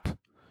cap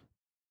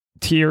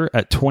tier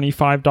at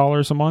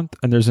 $25 a month,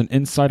 and there's an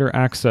insider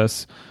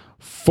access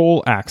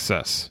full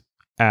access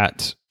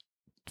at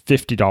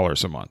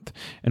 $50 a month.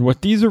 And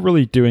what these are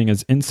really doing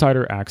as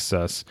insider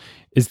access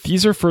is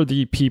these are for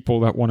the people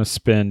that want to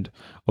spend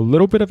a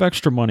little bit of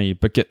extra money,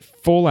 but get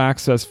full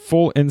access,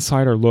 full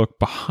insider look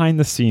behind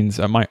the scenes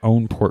at my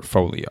own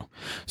portfolio.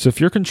 So if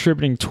you're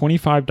contributing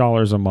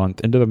 $25 a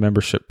month into the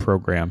membership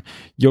program,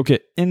 you'll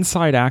get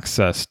inside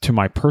access to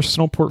my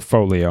personal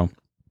portfolio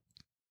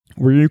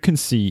where you can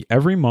see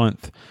every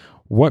month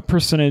what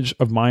percentage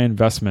of my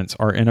investments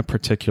are in a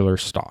particular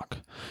stock.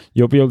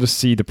 You'll be able to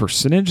see the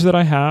percentage that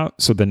I have,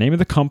 so the name of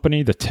the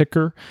company, the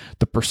ticker,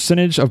 the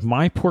percentage of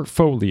my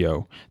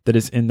portfolio that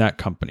is in that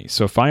company.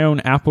 So if I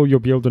own Apple, you'll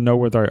be able to know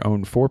whether I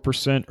own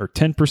 4% or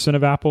 10%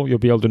 of Apple. You'll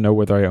be able to know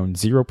whether I own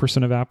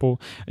 0% of Apple,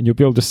 and you'll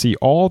be able to see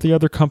all the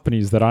other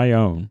companies that I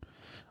own.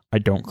 I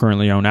don't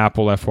currently own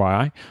Apple,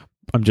 FYI.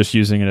 I'm just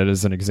using it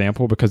as an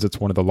example because it's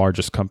one of the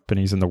largest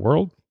companies in the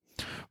world.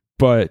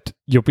 But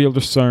you'll be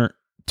able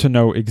to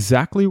know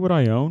exactly what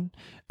I own,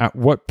 at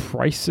what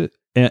price it,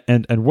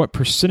 and what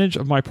percentage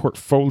of my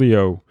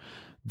portfolio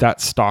that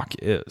stock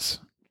is.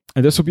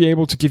 And this will be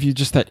able to give you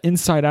just that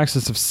inside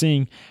access of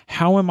seeing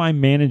how am I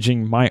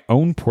managing my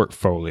own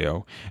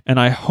portfolio. And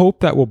I hope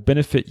that will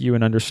benefit you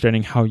in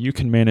understanding how you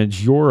can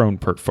manage your own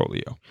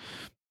portfolio.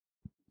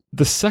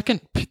 The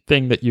second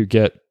thing that you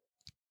get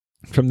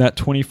from that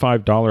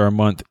 $25 a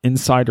month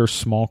insider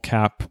small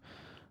cap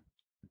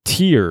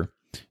tier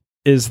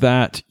is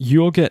that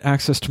you'll get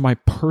access to my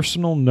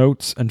personal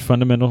notes and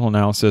fundamental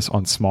analysis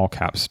on small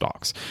cap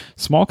stocks.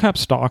 Small cap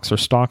stocks are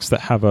stocks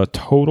that have a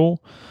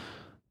total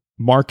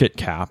market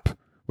cap,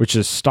 which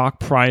is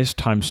stock price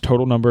times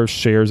total number of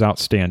shares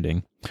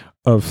outstanding,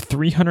 of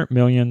 $300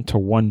 million to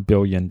 $1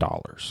 billion.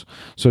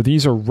 So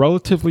these are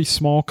relatively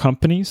small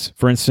companies.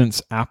 For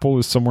instance, Apple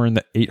is somewhere in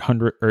the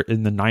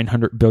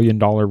 $900 billion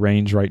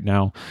range right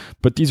now.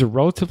 But these are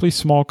relatively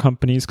small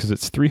companies because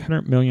it's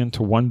 $300 million to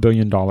 $1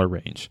 billion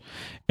range.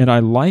 And I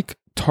like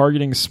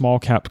targeting small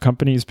cap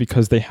companies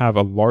because they have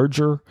a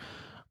larger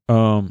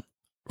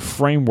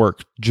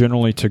framework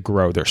generally to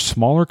grow. They're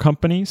smaller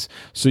companies,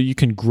 so you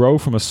can grow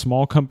from a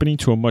small company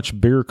to a much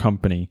bigger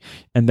company.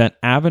 And that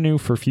avenue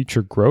for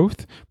future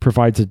growth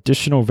provides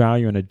additional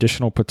value and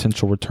additional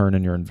potential return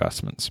in your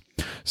investments.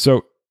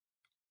 So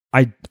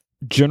I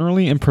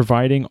generally am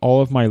providing all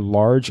of my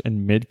large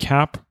and mid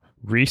cap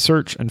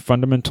research and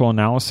fundamental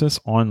analysis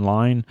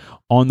online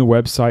on the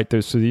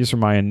website. So these are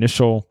my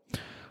initial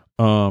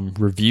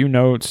review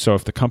notes. So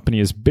if the company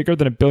is bigger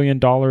than $1 billion,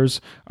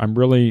 I'm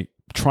really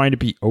trying to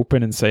be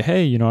open and say,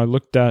 hey, I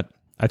looked at,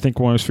 I think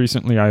most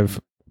recently I've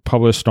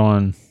published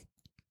on,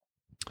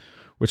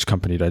 which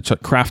company did I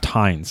check? Kraft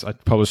Heinz. I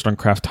published on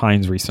Kraft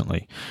Heinz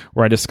recently,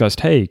 where I discussed,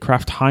 hey,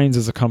 Kraft Heinz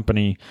is a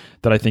company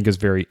that I think is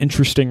very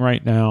interesting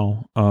right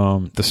now.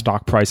 The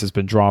stock price has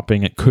been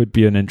dropping. It could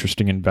be an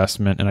interesting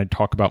investment. And I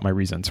talk about my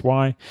reasons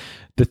why.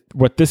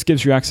 What this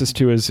gives you access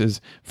to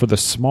is for the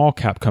small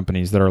cap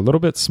companies that are a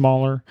little bit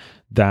smaller,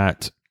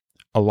 that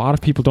a lot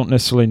of people don't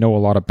necessarily know a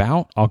lot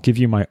about. I'll give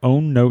you my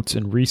own notes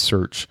and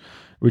research,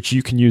 which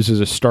you can use as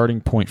a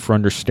starting point for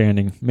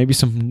understanding maybe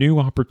some new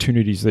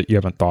opportunities that you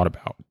haven't thought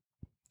about.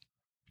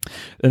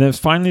 And then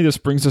finally, this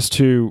brings us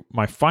to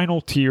my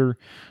final tier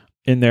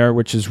in there,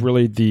 which is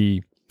really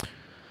the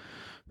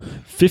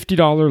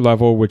 $50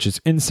 level, which is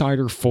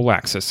insider full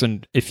access.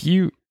 And if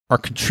you are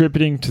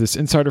contributing to this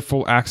insider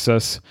full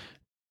access,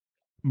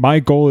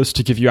 my goal is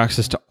to give you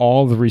access to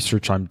all the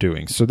research I'm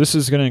doing. So this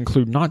is going to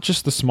include not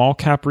just the small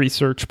cap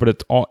research, but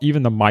it's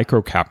even the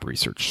micro cap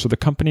research. So the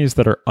companies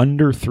that are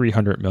under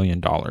 $300 million.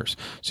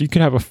 So you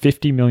could have a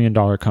 $50 million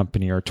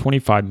company or a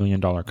 $25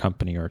 million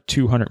company or a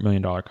 $200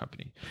 million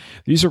company.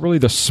 These are really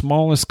the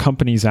smallest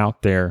companies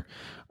out there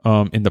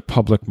in the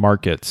public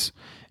markets.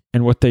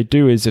 And what they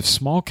do is if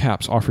small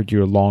caps offered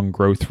you a long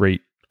growth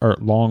rate or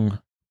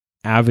long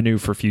avenue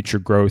for future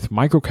growth,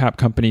 microcap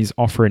companies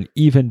offer an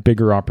even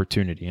bigger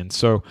opportunity. And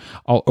so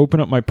I'll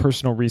open up my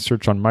personal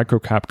research on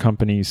microcap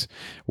companies,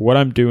 what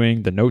I'm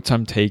doing, the notes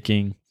I'm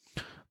taking,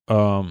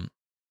 and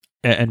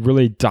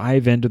really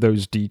dive into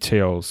those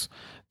details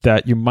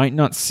that you might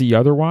not see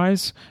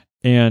otherwise.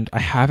 And I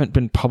haven't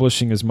been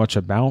publishing as much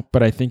about,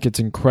 but I think it's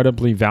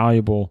incredibly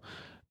valuable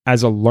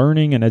as a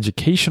learning and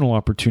educational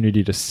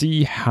opportunity to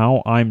see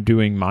how I'm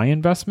doing my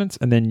investments.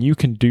 And then you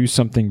can do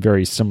something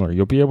very similar.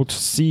 You'll be able to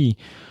see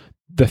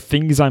the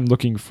things I'm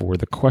looking for,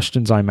 the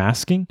questions I'm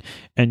asking,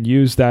 and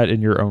use that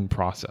in your own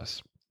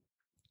process.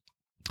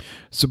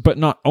 So, but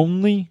not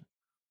only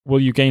will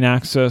you gain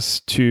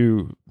access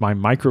to my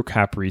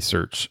microcap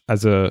research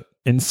as a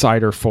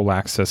insider full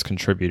access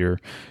contributor,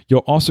 you'll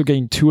also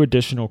gain two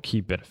additional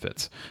key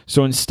benefits.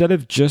 So instead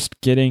of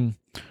just getting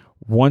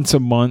once a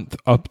month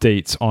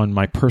updates on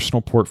my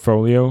personal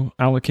portfolio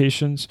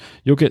allocations,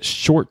 you'll get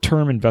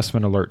short-term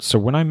investment alerts. So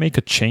when I make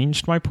a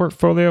change to my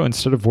portfolio,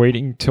 instead of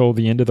waiting till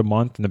the end of the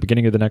month and the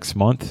beginning of the next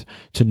month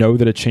to know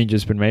that a change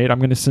has been made, I'm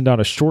going to send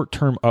out a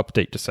short-term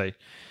update to say,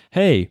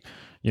 hey,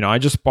 I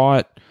just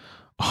bought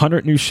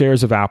 100 new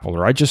shares of Apple,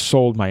 or I just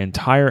sold my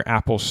entire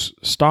Apple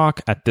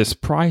stock at this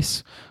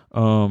price,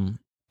 and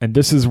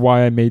this is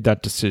why I made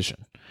that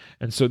decision.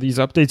 And so these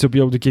updates will be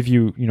able to give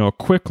you, a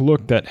quick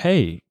look that,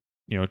 hey,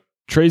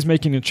 Trey's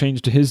making a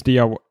change to his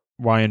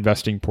DIY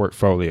investing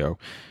portfolio.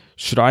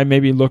 Should I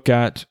maybe look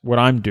at what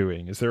I'm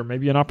doing? Is there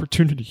maybe an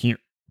opportunity here?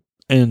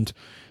 And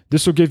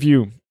this will give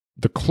you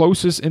the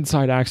closest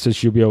inside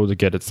access you'll be able to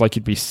get. It's like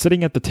you'd be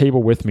sitting at the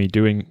table with me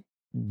doing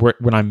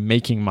when I'm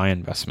making my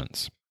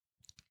investments.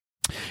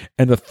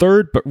 And the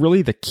third, but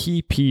really the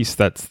key piece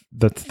that's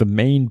the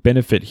main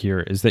benefit here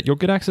is that you'll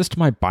get access to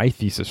my buy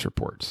thesis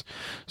reports.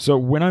 So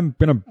when I'm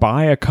going to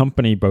buy a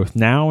company, both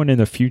now and in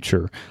the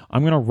future,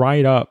 I'm going to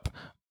write up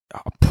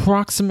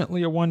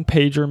approximately a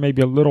one-pager,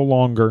 maybe a little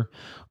longer,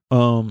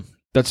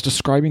 that's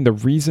describing the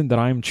reason that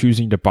I'm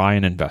choosing to buy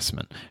an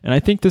investment. And I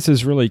think this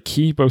is really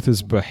key, both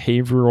as a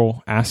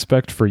behavioral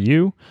aspect for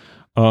you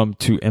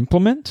to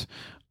implement,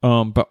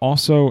 but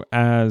also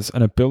as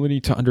an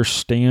ability to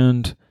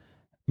understand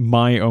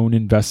my own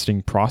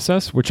investing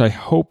process, which I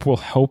hope will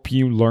help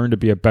you learn to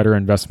be a better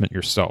investment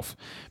yourself.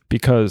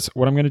 Because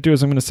what I'm going to do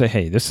is I'm going to say,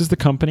 hey, this is the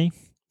company,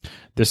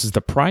 this is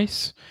the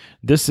price,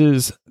 this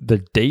is the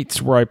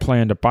dates where I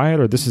plan to buy it,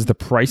 or this is the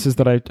prices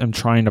that I am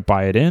trying to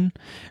buy it in,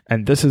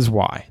 and this is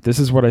why. This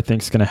is what I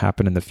think is going to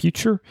happen in the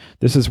future.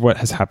 This is what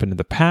has happened in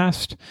the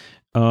past,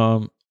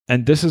 and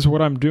this is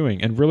what I'm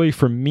doing. And really,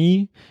 for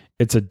me,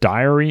 it's a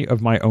diary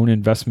of my own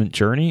investment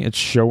journey. It's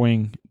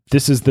showing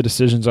this is the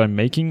decisions I'm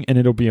making, and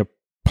it'll be a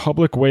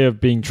public way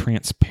of being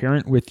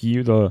transparent with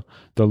you,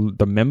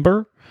 the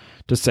member,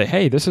 to say,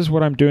 hey, this is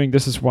what I'm doing,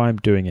 this is why I'm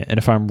doing it. And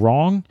if I'm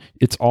wrong,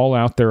 it's all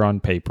out there on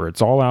paper.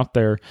 It's all out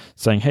there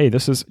saying, hey,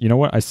 this is,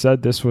 I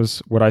said this was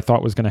what I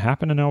thought was going to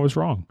happen and I was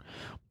wrong.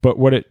 But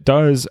what it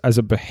does as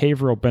a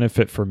behavioral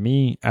benefit for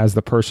me as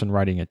the person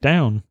writing it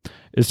down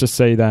is to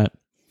say that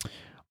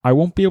I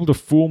won't be able to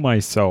fool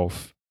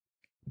myself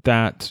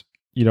that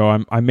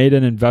I made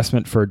an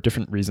investment for a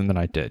different reason than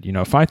I did.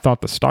 If I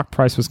thought the stock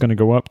price was going to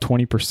go up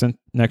 20%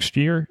 next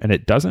year and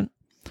it doesn't,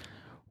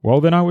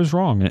 well, then I was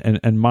wrong.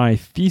 And my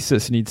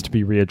thesis needs to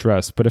be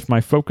readdressed. But if my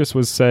focus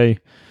was, say,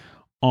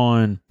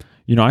 on,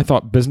 I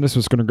thought business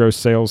was going to grow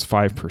sales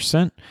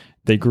 5%,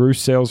 they grew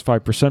sales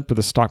 5%, but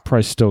the stock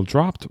price still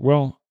dropped.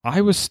 Well,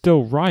 I was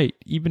still right,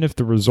 even if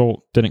the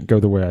result didn't go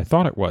the way I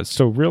thought it was.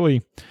 So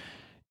really,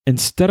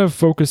 instead of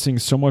focusing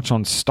so much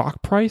on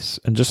stock price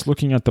and just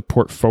looking at the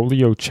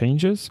portfolio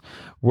changes,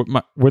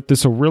 what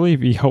this will really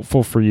be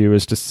helpful for you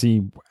is to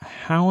see,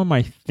 how am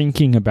I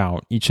thinking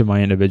about each of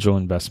my individual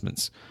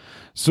investments?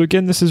 So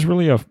again, this is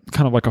really a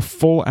kind of like a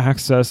full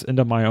access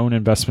into my own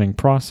investing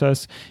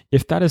process.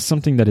 If that is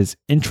something that is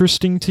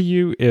interesting to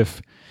you, if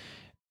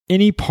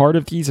any part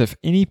of these, if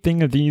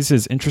anything of these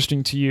is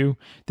interesting to you,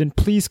 then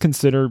please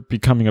consider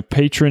becoming a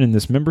patron in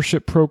this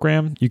membership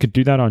program. You could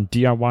do that on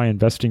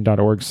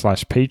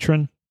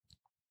DIYinvesting.org/patron.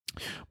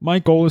 My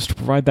goal is to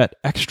provide that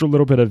extra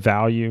little bit of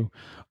value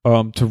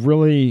to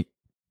really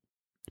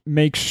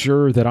make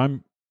sure that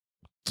I'm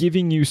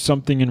giving you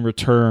something in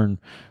return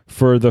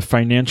for the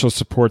financial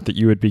support that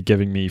you would be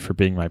giving me for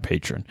being my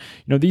patron.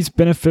 These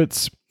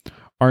benefits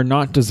are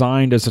not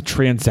designed as a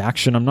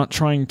transaction. I'm not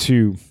trying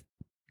to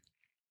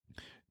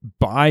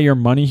buy your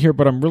money here,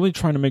 but I'm really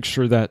trying to make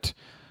sure that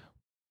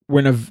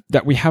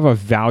that we have a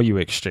value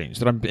exchange,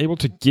 that I'm able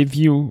to give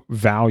you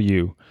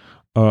value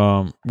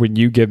when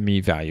you give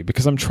me value,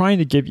 because I'm trying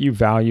to give you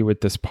value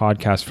with this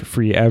podcast for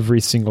free every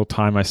single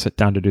time I sit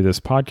down to do this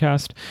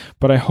podcast.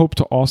 But I hope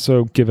to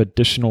also give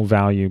additional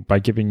value by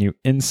giving you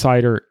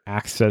insider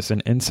access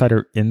and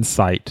insider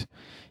insight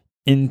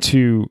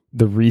into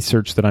the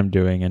research that I'm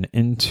doing and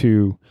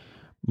into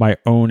my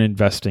own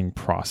investing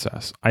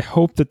process. I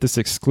hope that this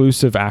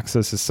exclusive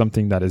access is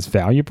something that is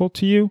valuable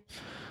to you.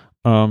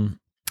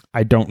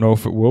 I don't know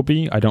if it will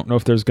be. I don't know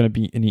if there's going to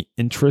be any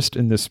interest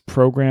in this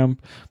program,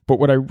 but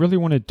what I really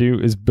want to do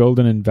is build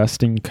an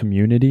investing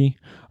community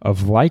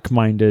of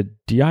like-minded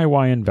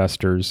DIY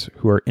investors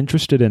who are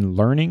interested in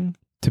learning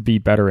to be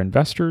better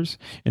investors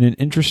and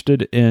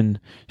interested in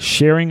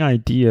sharing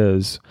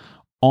ideas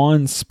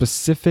on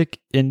specific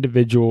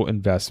individual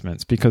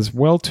investments. Because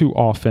well too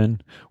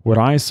often, what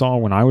I saw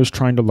when I was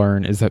trying to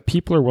learn is that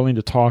people are willing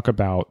to talk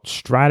about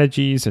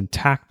strategies and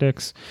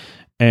tactics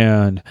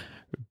and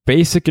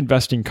basic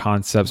investing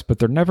concepts, but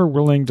they're never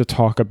willing to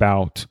talk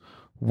about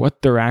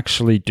what they're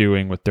actually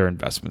doing with their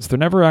investments. They're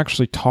never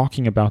actually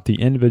talking about the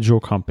individual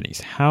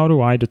companies. How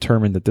do I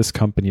determine that this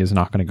company is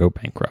not going to go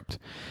bankrupt?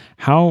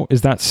 How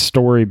is that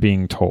story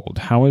being told?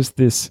 How is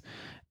this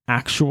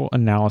actual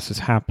analysis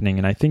happening?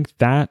 And I think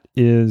that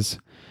is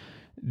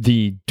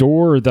the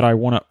door that I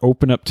want to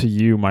open up to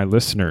you, my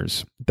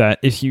listeners, that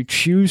if you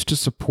choose to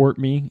support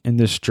me in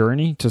this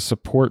journey, to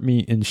support me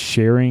in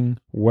sharing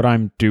what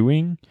I'm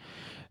doing,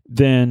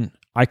 then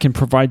I can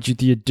provide you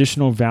the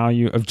additional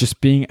value of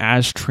just being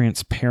as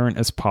transparent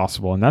as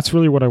possible. And that's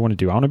really what I want to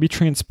do. I want to be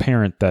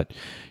transparent that,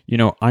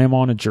 I am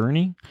on a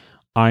journey.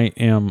 I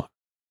am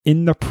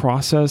in the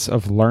process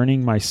of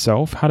learning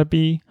myself how to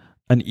be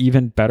an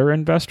even better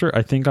investor.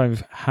 I think I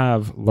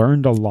have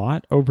learned a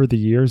lot over the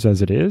years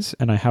as it is,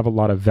 and I have a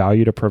lot of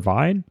value to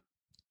provide.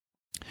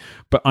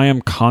 But I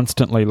am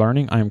constantly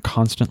learning. I am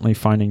constantly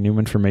finding new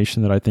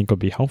information that I think will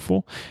be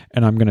helpful,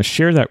 and I'm going to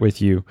share that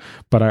with you.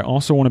 But I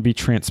also want to be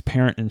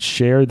transparent and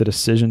share the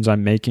decisions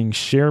I'm making,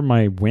 share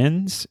my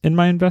wins in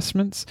my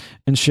investments,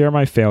 and share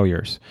my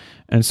failures.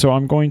 And so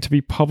I'm going to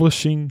be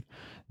publishing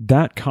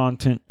that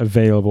content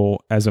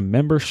available as a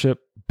membership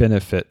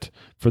benefit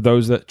for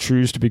those that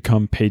choose to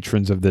become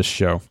patrons of this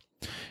show.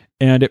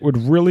 And it would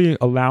really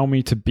allow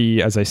me to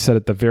be, as I said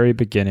at the very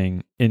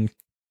beginning, in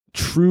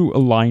true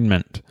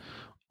alignment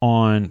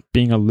on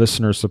being a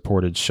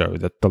listener-supported show,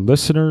 that the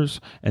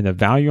listeners and the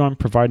value I'm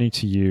providing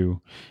to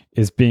you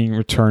is being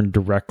returned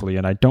directly,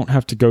 and I don't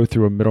have to go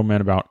through a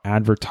middleman about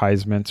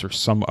advertisements or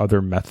some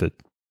other method.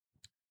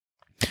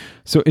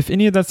 So if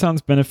any of that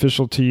sounds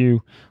beneficial to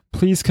you,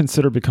 please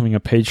consider becoming a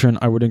patron.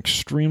 I would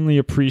extremely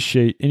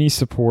appreciate any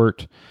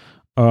support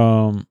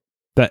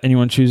that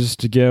anyone chooses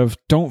to give.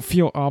 Don't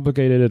feel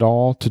obligated at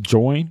all to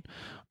join.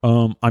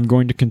 I'm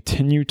going to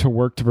continue to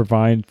work to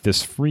provide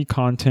this free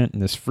content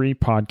and this free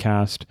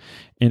podcast,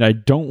 and I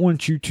don't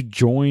want you to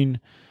join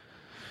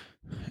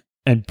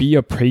and be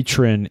a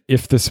patron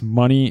if this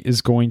money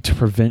is going to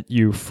prevent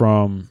you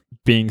from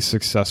being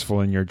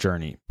successful in your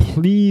journey.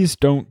 Please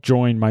don't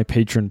join my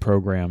patron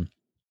program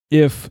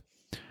if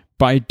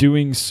by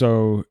doing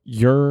so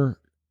your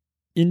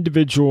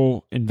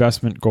individual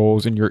investment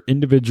goals and your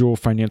individual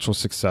financial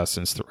success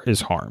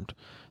is harmed.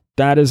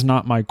 That is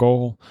not my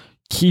goal.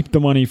 Keep the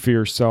money for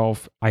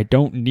yourself. I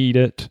don't need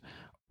it.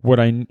 What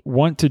I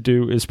want to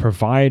do is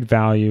provide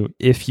value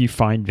if you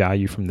find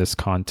value from this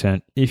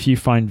content, if you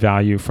find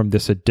value from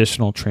this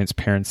additional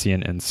transparency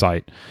and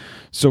insight.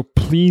 So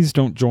please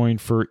don't join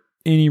for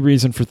any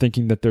reason for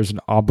thinking that there's an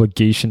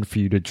obligation for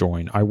you to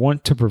join. I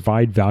want to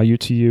provide value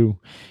to you,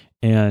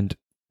 and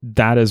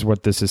that is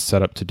what this is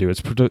set up to do.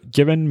 It's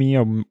given me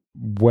a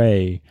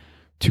way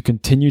to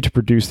continue to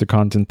produce the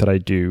content that I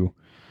do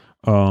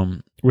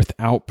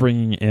without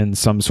bringing in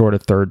some sort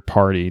of third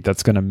party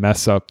that's going to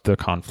mess up the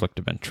conflict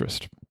of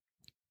interest.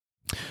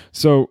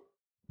 So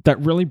that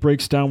really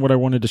breaks down what I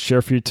wanted to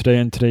share for you today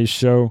in today's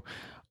show.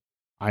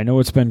 I know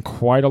it's been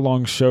quite a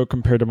long show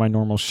compared to my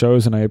normal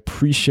shows, and I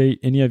appreciate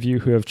any of you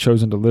who have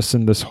chosen to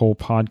listen this whole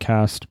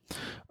podcast.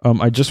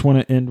 I just want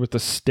to end with a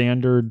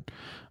standard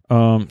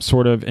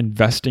sort of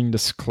investing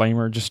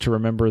disclaimer, just to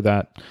remember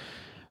that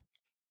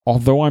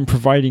although I'm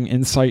providing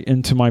insight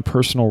into my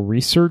personal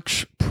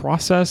research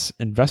process,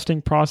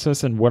 investing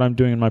process, and what I'm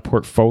doing in my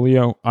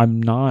portfolio,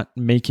 I'm not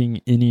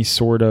making any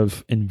sort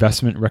of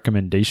investment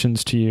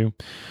recommendations to you.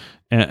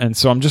 And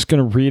so I'm just going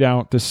to read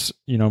out this,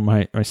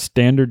 my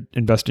standard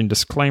investing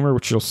disclaimer,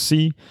 which you'll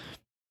see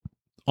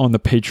on the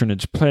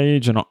patronage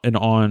page and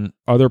on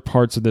other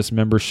parts of this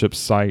membership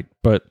site.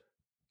 But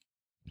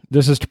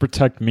this is to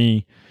protect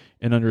me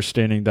in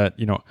understanding that,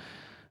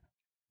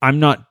 I'm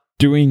not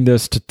doing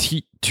this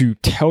to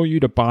tell you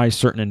to buy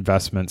certain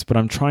investments, but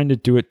I'm trying to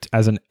do it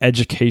as an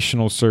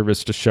educational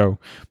service to show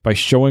by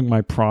showing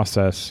my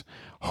process.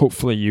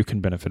 Hopefully you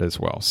can benefit as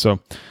well. So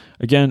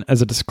again,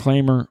 as a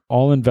disclaimer,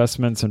 all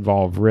investments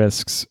involve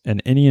risks, and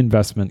any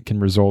investment can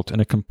result in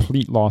a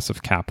complete loss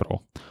of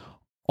capital.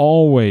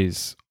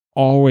 Always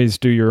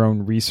do your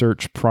own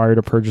research prior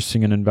to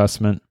purchasing an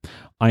investment.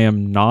 I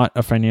am not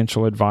a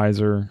financial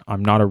advisor.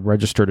 I'm not a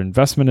registered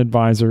investment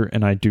advisor,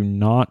 and I do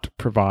not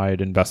provide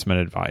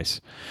investment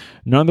advice.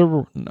 None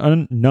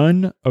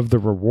of the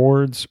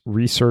rewards,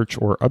 research,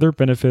 or other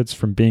benefits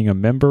from being a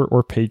member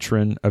or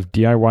patron of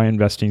DIY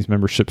Investing's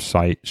membership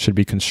site should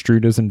be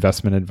construed as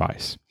investment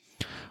advice.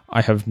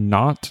 I have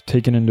not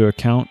taken into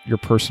account your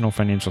personal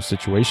financial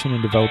situation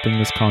in developing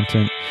this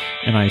content,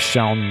 and I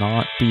shall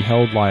not be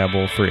held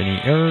liable for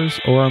any errors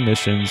or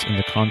omissions in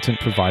the content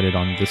provided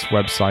on this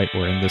website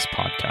or in this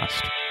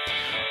podcast.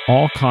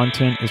 All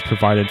content is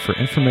provided for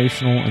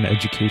informational and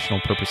educational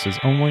purposes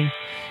only,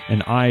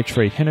 and I,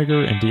 Trey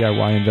Henniger, and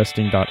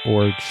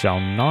DIYinvesting.org shall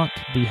not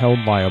be held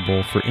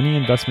liable for any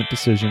investment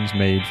decisions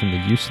made from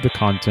the use of the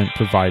content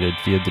provided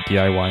via the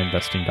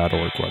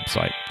DIYinvesting.org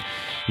website.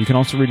 You can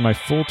also read my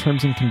full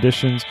terms and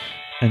conditions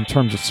and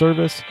terms of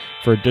service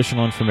for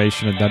additional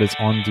information, and that is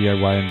on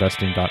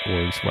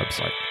DIYinvesting.org's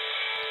website.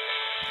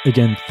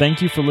 Again,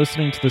 thank you for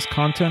listening to this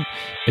content.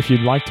 If you'd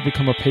like to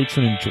become a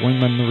patron and join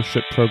my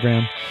membership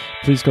program,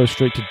 please go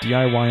straight to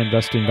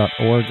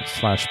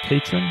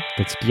DIYinvesting.org/patron.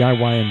 That's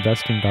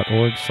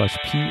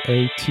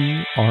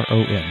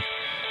DIYinvesting.org/PATRON.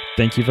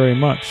 Thank you very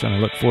much, and I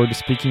look forward to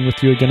speaking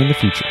with you again in the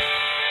future.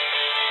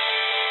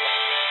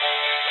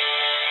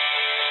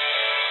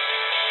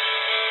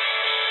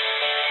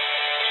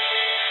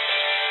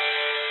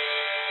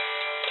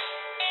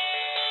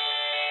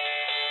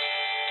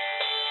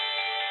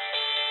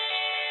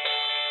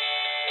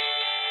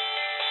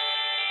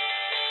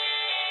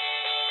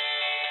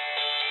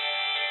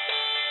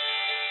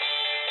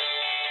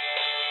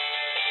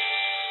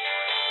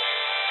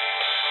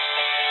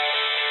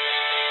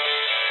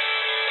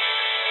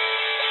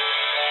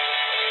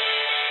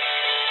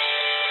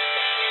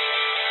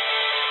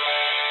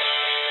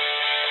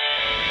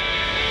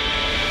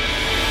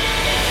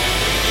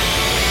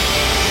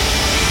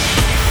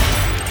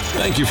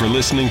 Thank you for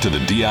listening to the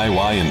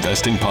DIY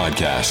Investing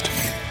Podcast.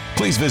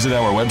 Please visit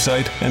our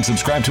website and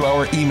subscribe to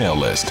our email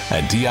list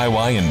at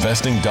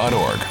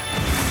DIYinvesting.org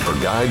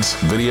for guides,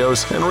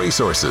 videos, and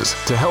resources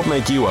to help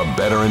make you a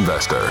better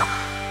investor.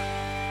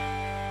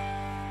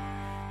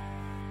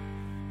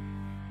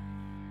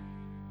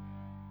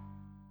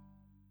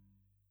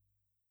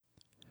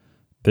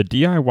 The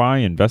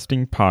DIY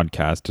Investing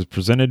Podcast is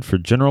presented for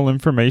general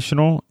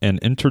informational and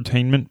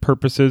entertainment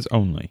purposes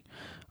only.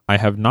 I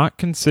have not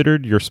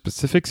considered your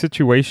specific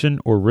situation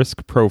or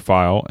risk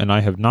profile, and I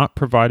have not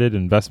provided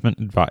investment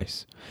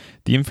advice.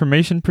 The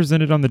information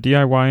presented on the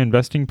DIY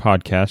Investing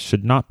Podcast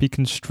should not be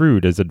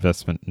construed as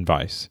investment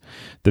advice.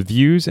 The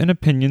views and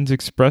opinions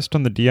expressed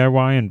on the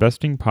DIY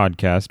Investing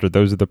Podcast are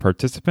those of the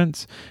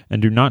participants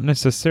and do not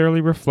necessarily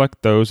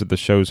reflect those of the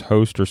show's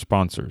host or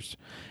sponsors.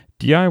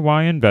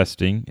 DIY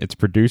Investing, its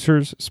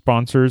producers,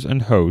 sponsors,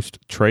 and host,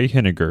 Trey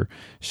Henniger,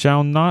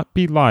 shall not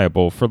be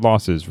liable for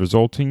losses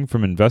resulting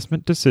from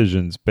investment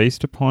decisions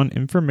based upon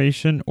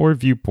information or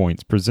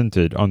viewpoints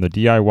presented on the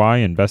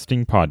DIY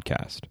Investing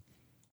Podcast.